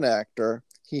guy is an actor.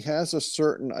 He has a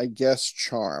certain, I guess,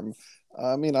 charm.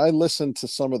 I mean, I listened to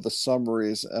some of the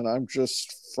summaries and I'm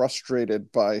just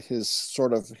frustrated by his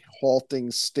sort of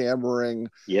halting, stammering,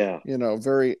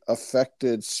 very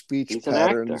affected speech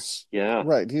patterns. Yeah.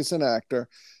 Right. He's an actor.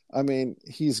 I mean,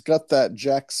 he's got that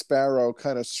Jack Sparrow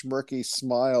kind of smirky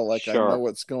smile, like I know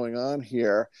what's going on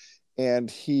here.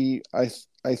 And I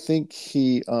think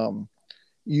he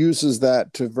uses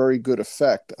that to very good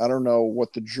effect. I don't know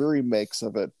what the jury makes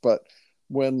of it, but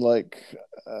when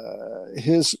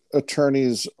his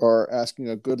attorneys are asking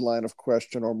a good line of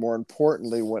question, or more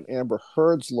importantly, when Amber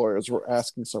Heard's lawyers were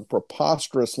asking some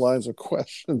preposterous lines of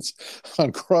questions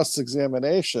on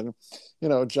cross-examination,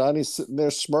 Johnny's sitting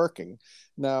there smirking.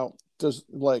 Now,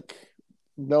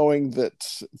 knowing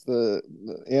that the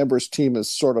Amber's team is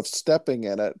sort of stepping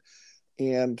in it,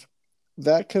 and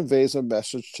that conveys a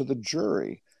message to the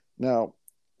jury. Now,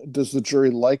 does the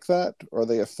jury like that? Are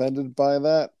they offended by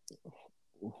that?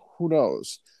 Who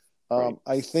knows? Right.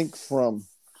 I think from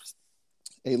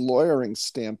a lawyering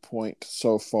standpoint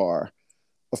so far,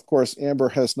 of course, Amber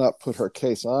has not put her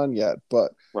case on yet,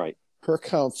 but her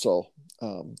counsel,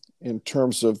 in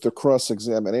terms of the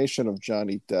cross-examination of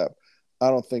Johnny Depp,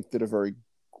 I don't think did a very,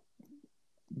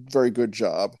 very good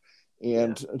job.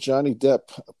 And Johnny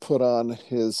Depp put on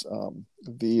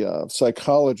the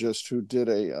psychologist who did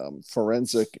a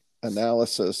forensic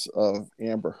analysis of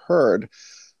Amber Heard,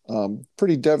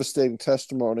 pretty devastating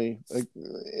testimony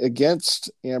against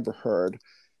Amber Heard.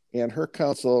 And her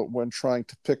counsel, when trying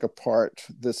to pick apart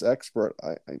this expert,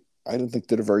 I didn't think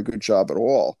did a very good job at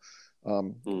all.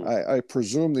 I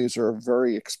presume these are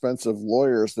very expensive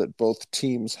lawyers that both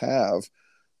teams have.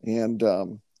 And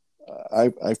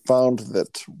I found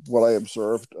that what I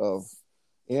observed of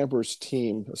Amber's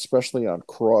team, especially on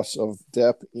cross of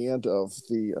Depp and of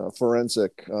the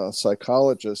forensic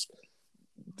psychologist,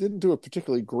 didn't do a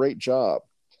particularly great job.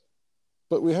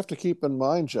 But we have to keep in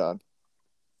mind, John,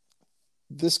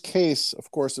 this case,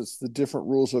 of course, it's the different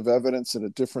rules of evidence and a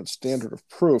different standard of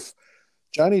proof.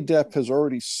 Johnny Depp has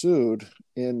already sued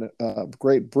in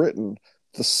Great Britain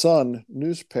the Sun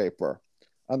newspaper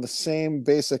on the same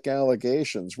basic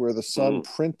allegations, where the Sun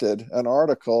printed an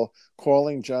article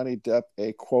calling Johnny Depp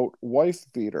a, quote, wife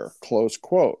beater, close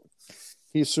quote.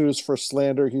 He sues for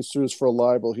slander. He sues for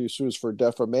libel. He sues for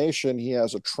defamation. He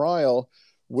has a trial.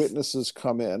 Witnesses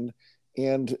come in,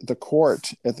 and the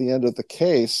court at the end of the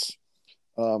case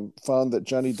found that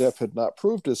Johnny Depp had not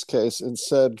proved his case and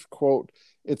said, quote,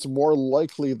 "It's more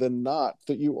likely than not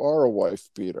that you are a wife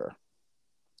beater."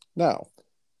 Now,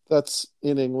 that's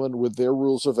in England with their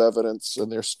rules of evidence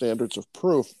and their standards of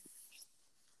proof,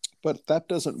 but that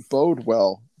doesn't bode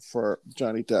well for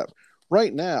Johnny Depp.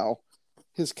 Right now,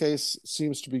 his case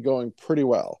seems to be going pretty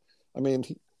well. I mean,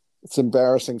 it's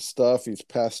embarrassing stuff. He's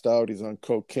passed out. He's on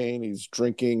cocaine. He's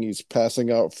drinking. He's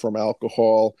passing out from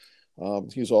alcohol.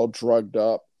 He's all drugged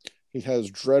up. He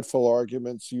has dreadful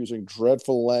arguments using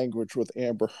dreadful language with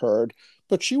Amber Heard,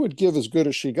 but she would give as good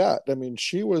as she got. I mean,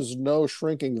 she was no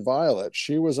shrinking violet.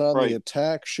 She was on the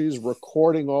attack. She's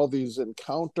recording all these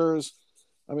encounters.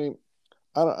 I mean,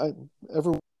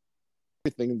 everything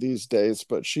these days,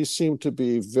 but she seemed to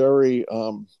be very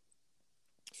on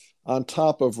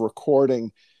top of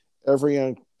recording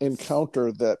every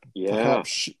encounter that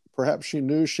perhaps she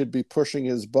knew she'd be pushing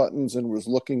his buttons and was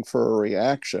looking for a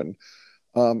reaction.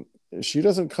 She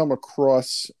doesn't come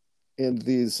across in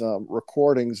these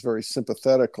recordings very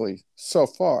sympathetically so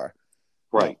far.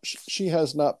 Right. She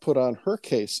has not put on her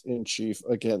case in chief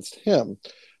against him.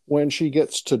 When she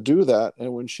gets to do that,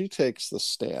 and when she takes the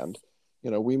stand,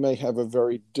 we may have a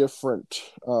very different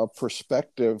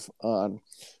perspective on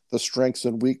the strengths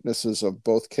and weaknesses of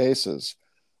both cases.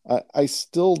 I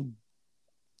still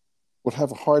would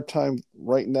have a hard time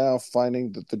right now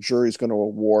finding that the jury's going to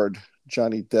award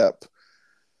Johnny Depp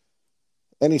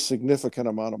any significant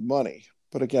amount of money.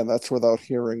 But again, that's without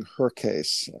hearing her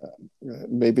case.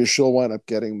 Maybe she'll wind up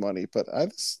getting money. But I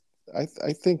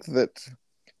think that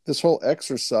this whole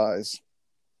exercise,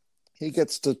 he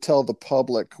gets to tell the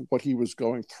public what he was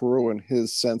going through and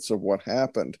his sense of what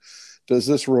happened. Does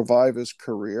this revive his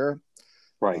career?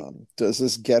 Right. Does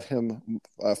this get him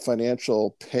a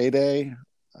financial payday?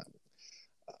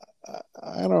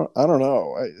 I don't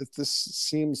know. This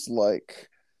seems like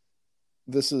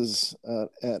this is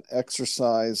an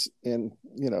exercise in,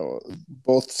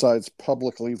 both sides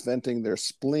publicly venting their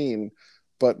spleen,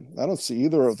 but I don't see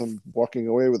either of them walking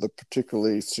away with a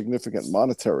particularly significant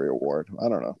monetary award. I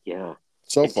don't know. Yeah.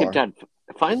 So and far. Tim Dodd,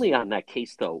 finally on that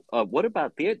case, though, what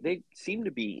about they seem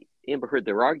to be, Amber Heard,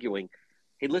 they're arguing,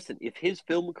 hey, listen, if his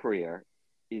film career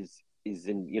is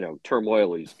in,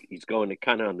 turmoil, he's going to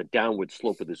kind of on the downward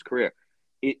slope of his career,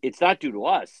 it's not due to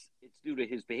us. It's due to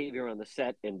his behavior on the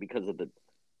set and because of the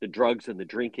drugs and the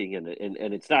drinking, and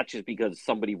it's not just because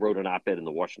somebody wrote an op-ed in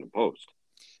the Washington Post.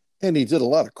 And he did a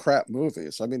lot of crap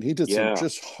movies. I mean, he did some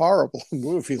just horrible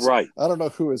movies. Right. I don't know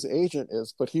who his agent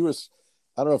is, but I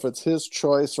don't know if it's his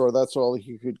choice or that's all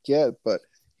he could get, but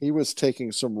he was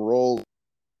taking some roles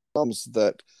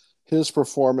that his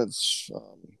performance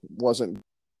wasn't.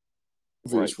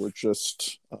 Movies were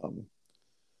just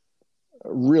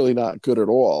really not good at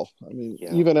all. I mean,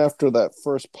 even after that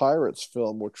first Pirates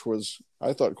film, which was,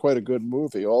 I thought, quite a good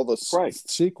movie, all the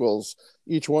sequels,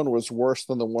 each one was worse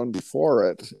than the one before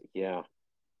it. Yeah.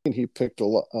 And he picked a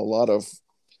lot of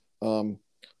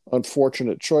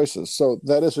unfortunate choices. So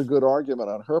that is a good argument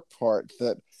on her part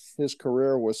that his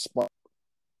career was sponsored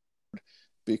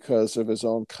because of his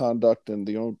own conduct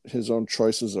and his own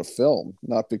choices of film,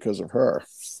 not because of her.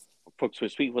 Folks, we're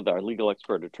speaking with our legal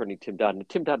expert, attorney Tim Dodd. And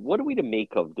Tim Dodd, what are we to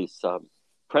make of this?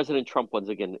 President Trump once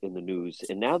again in the news,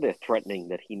 and now they're threatening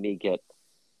that he may get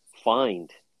fined.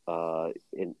 I'm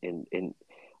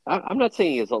not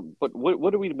saying but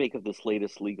what are we to make of this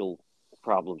latest legal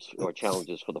problems or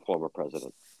challenges for the former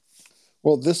president?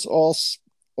 Well, this all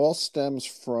stems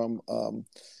from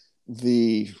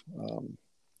the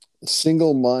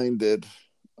single-minded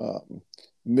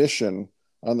mission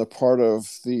on the part of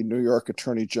the New York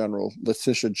Attorney General,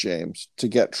 Letitia James, to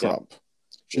get Trump.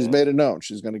 She's made it known.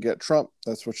 She's going to get Trump.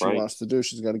 That's what she wants to do.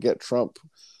 She's going to get Trump,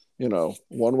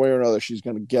 one way or another, she's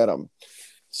going to get him.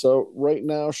 So right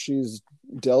now she's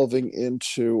delving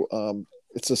into,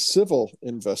 it's a civil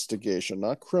investigation,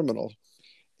 not criminal,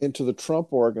 into the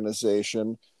Trump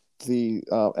organization. The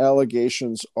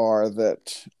allegations are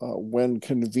that when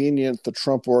convenient, the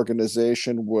Trump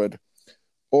organization would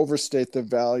overstate the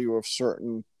value of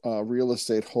certain real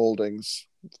estate holdings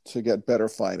to get better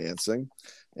financing,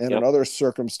 and in other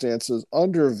circumstances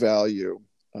undervalue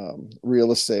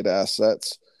real estate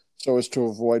assets so as to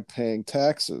avoid paying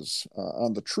taxes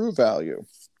on the true value.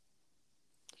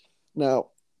 Now,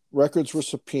 records were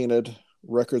subpoenaed,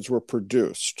 records were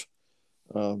produced.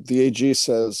 The AG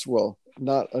says, well,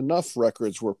 not enough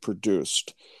records were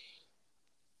produced.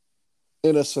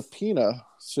 In a subpoena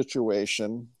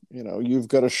situation, you've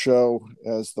got to show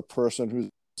as the person who's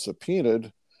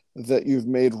subpoenaed, that you've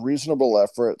made reasonable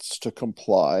efforts to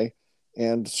comply.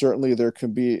 And certainly there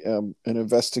can be an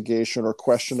investigation or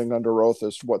questioning under oath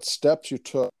as to what steps you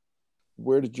took.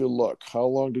 Where did you look? How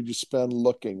long did you spend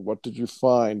looking? What did you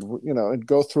find? And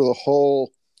go through the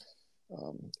whole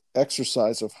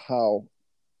exercise of how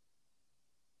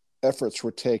efforts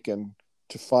were taken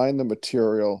to find the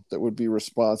material that would be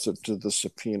responsive to the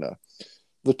subpoena.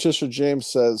 Letitia James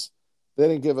says, they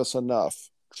didn't give us enough.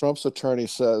 Trump's attorney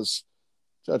says,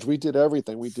 Judge, we did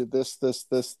everything. We did this,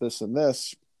 and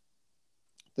this.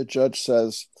 The judge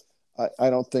says, I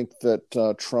don't think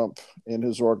that Trump and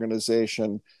his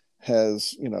organization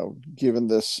has, given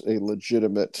this a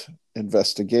legitimate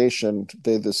investigation.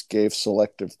 They just gave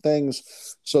selective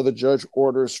things. So the judge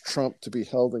orders Trump to be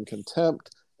held in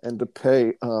contempt and to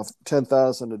pay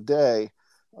 $10,000 a day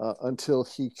until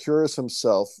he cures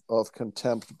himself of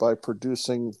contempt by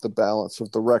producing the balance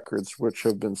of the records which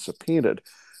have been subpoenaed,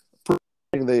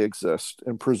 presuming they exist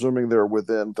and presuming they're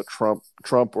within the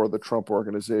Trump or the Trump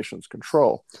organization's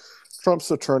control. Trump's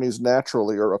attorneys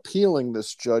naturally are appealing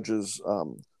this judge's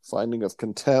finding of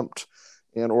contempt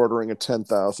and ordering a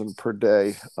 $10,000 per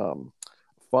day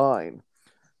fine.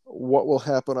 What will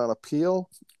happen on appeal?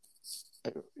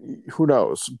 Who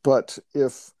knows? But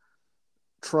if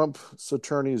Trump's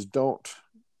attorneys don't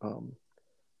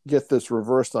get this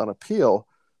reversed on appeal,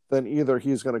 then either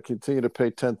he's going to continue to pay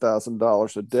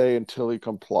 $10,000 a day until he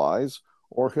complies,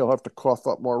 or he'll have to cough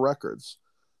up more records.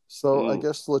 So I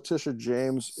guess Letitia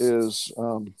James is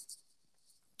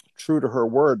true to her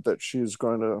word that she's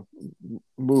going to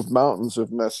move mountains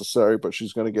if necessary, but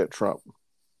she's going to get Trump.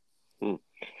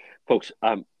 Folks,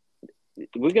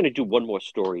 we're going to do one more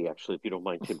story, actually, if you don't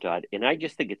mind, Tim Dodd. And I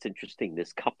just think it's interesting,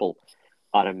 this couple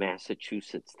out of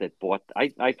Massachusetts that bought,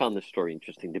 I found this story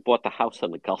interesting. They bought the house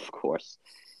on the golf course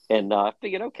and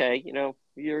figured, okay,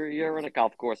 you're on a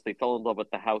golf course. They fell in love with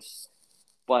the house.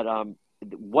 But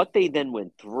what they then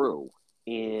went through,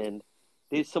 and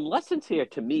there's some lessons here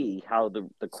to me, how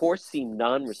the course seemed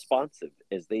non-responsive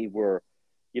as they were,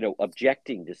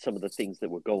 objecting to some of the things that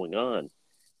were going on.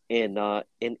 And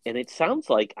it sounds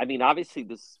like, obviously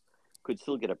this could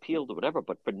still get appealed or whatever,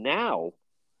 but for now,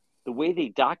 the way they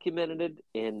documented it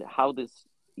and how this,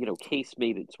 case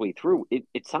made its way through,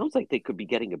 it sounds like they could be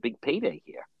getting a big payday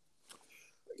here.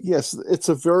 Yes, it's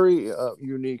a very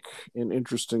unique and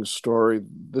interesting story.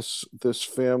 This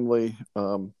family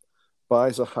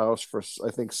buys a house for,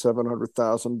 I think,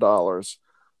 $700,000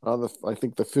 on the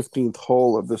 15th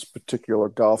hole of this particular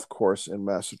golf course in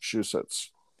Massachusetts.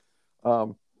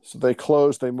 So they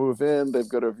close, they move in, they've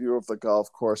got a view of the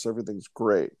golf course, everything's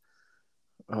great.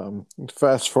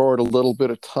 Fast forward a little bit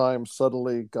of time,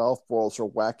 suddenly golf balls are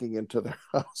whacking into their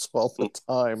house all the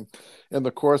time. In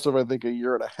the course of, I think, a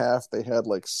year and a half, they had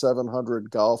like 700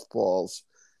 golf balls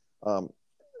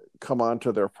come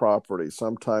onto their property,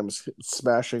 sometimes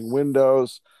smashing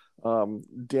windows,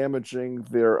 damaging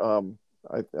their, I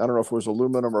don't know if it was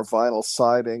aluminum or vinyl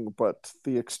siding, but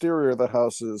the exterior of the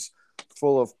house is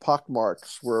full of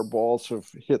pockmarks where balls have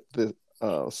hit the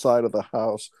side of the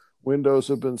house. Windows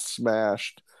have been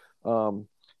smashed.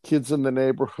 Kids in the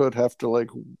neighborhood have to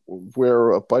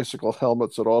wear bicycle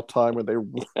helmets at all time when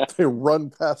they run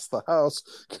past the house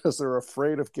because they're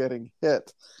afraid of getting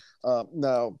hit.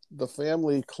 Now, the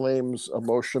family claims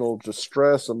emotional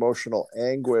distress, emotional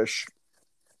anguish,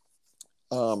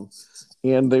 and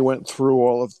they went through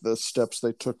all of the steps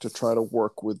they took to try to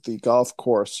work with the golf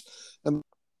course. And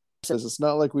says it's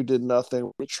not like we did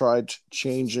nothing. We tried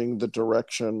changing the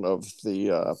direction of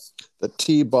the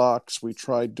tee box. We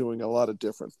tried doing a lot of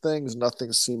different things.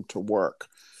 Nothing seemed to work.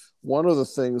 One of the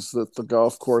things that the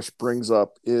golf course brings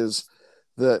up is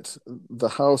that the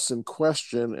house in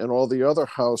question and all the other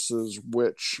houses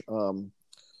which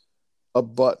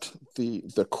abut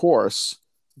the course,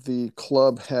 the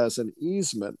club has an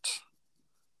easement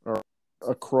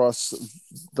across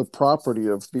the property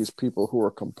of these people who are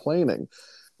complaining.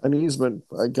 An easement,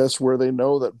 I guess, where they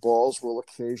know that balls will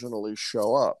occasionally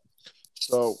show up.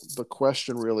 So the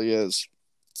question really is,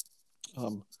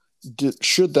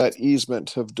 should that easement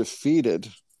have defeated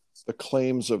the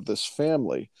claims of this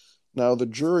family? Now, the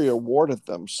jury awarded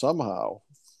them somehow,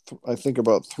 I think,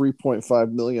 about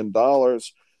 $3.5 million,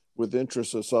 with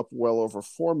interest that's up well over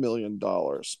 $4 million.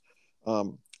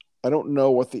 I don't know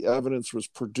what the evidence was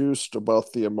produced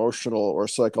about the emotional or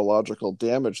psychological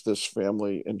damage this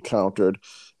family encountered.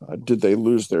 Did they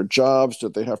lose their jobs?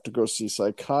 Did they have to go see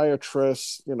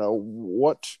psychiatrists?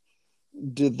 What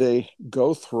did they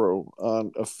go through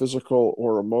on a physical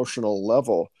or emotional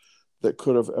level that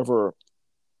could have ever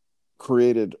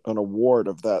created an award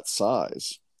of that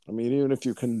size? I mean, even if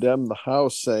you condemn the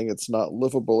house saying it's not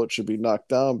livable, it should be knocked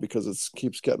down because it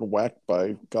keeps getting whacked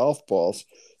by golf balls.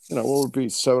 What would be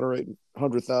 $700,000 or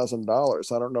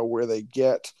 $800,000? I don't know where they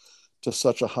get to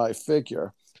such a high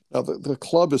figure. Now, the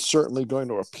club is certainly going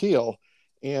to appeal,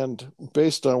 and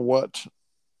based on what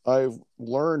I've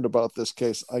learned about this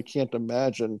case, I can't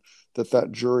imagine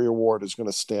that jury award is going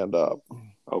to stand up.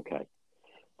 Okay.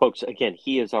 Folks, again,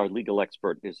 he is our legal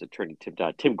expert, his attorney, Tim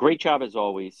Dodd. Tim, great job as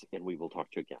always, and we will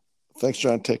talk to you again. Thanks,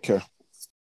 John. Take care.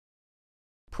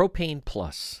 Propane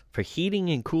Plus. For heating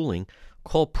and cooling,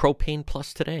 call Propane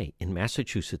Plus today in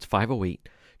Massachusetts,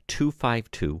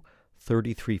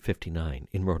 508-252-3359.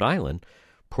 In Rhode Island,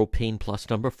 Propane Plus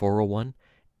number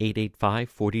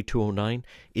 401-885-4209.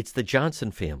 It's the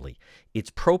Johnson family. It's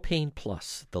Propane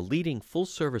Plus, the leading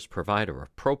full-service provider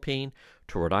of propane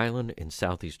to Rhode Island and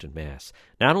southeastern Mass.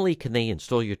 Not only can they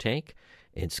install your tank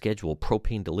and schedule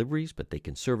propane deliveries, but they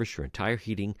can service your entire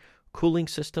heating, cooling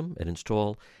system and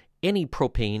install any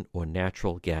propane or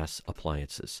natural gas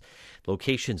appliances.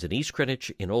 Locations in East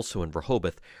Greenwich and also in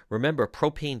Rehoboth. Remember,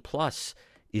 Propane Plus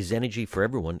is energy for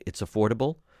everyone. It's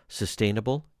affordable,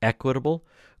 sustainable, equitable,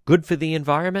 good for the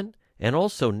environment, and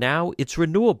also now it's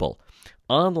renewable.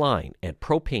 Online at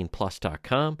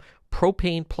propaneplus.com.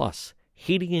 Propane Plus,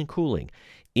 heating and cooling.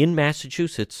 In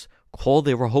Massachusetts, call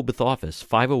their Rehoboth office,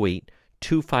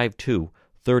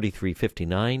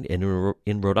 508-252-3359, and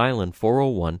in Rhode Island,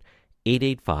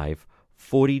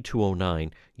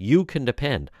 401-885-4209. You can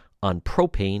depend on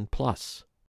Propane Plus.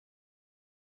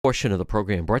 Portion of the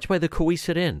program brought to you by the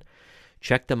Cohasset Inn.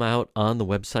 Check them out on the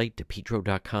website,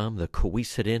 DePietro.com. The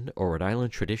Cohasset Inn, or Rhode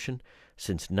Island tradition,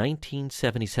 since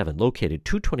 1977. Located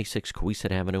 226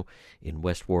 Cohasset Avenue in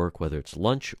West Warwick. Whether it's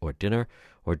lunch or dinner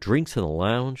or drinks in the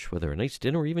lounge, whether a nice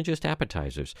dinner or even just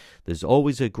appetizers, there's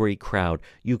always a great crowd.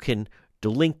 You can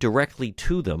link directly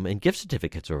to them, and gift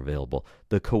certificates are available.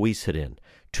 The Cohasset Inn,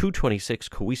 226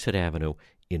 Cohasset Avenue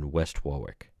in West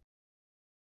Warwick.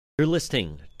 You're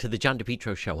listening to the John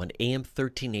DePietro Show on AM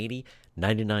 1380,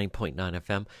 99.9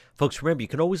 FM. Folks, remember, you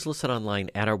can always listen online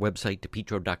at our website,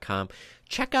 DePietro.com.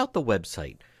 Check out the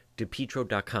website,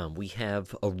 DePietro.com. We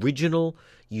have original,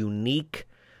 unique,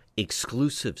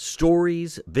 exclusive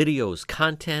stories, videos,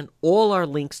 content, all our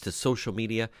links to social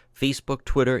media, Facebook,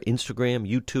 Twitter, Instagram,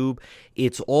 YouTube.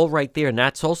 It's all right there, and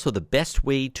that's also the best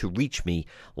way to reach me.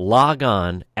 Log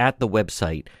on at the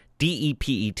website,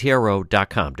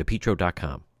 DePietro.com,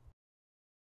 DePietro.com.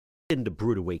 Into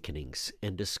Brewed Awakenings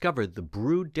and discover the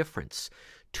Brewed Difference.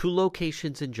 2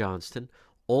 locations in Johnston,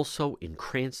 also in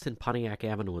Cranston, Pontiac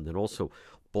Avenue, and then also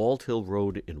Bald Hill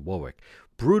Road in Warwick.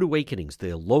 Brewed Awakenings,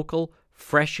 they're local,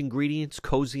 fresh ingredients,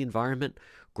 cozy environment,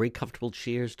 great comfortable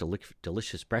chairs,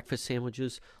 delicious breakfast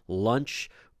sandwiches, lunch,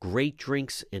 great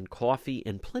drinks and coffee,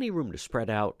 and plenty of room to spread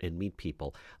out and meet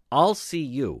people. I'll see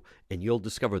you, and you'll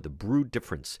discover the Brewed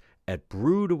Difference at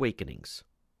Brewed Awakenings.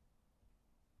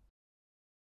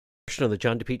 Of the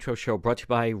John DePietro Show brought to you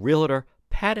by Realtor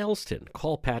Pat Elston.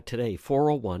 Call Pat today,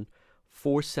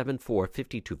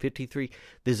 401-474-5253.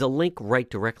 There's a link right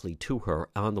directly to her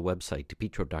on the website,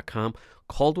 DePietro.com.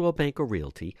 Caldwell Banker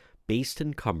Realty, based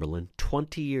in Cumberland,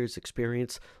 20 years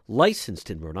experience, licensed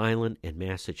in Rhode Island and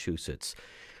Massachusetts.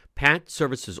 Pat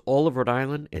services all of Rhode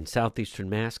Island and southeastern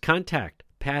Mass. Contact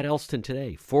Pat Elston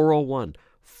today,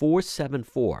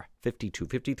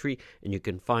 401-474-5253, and you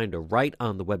can find her right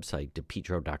on the website,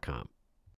 DePietro.com.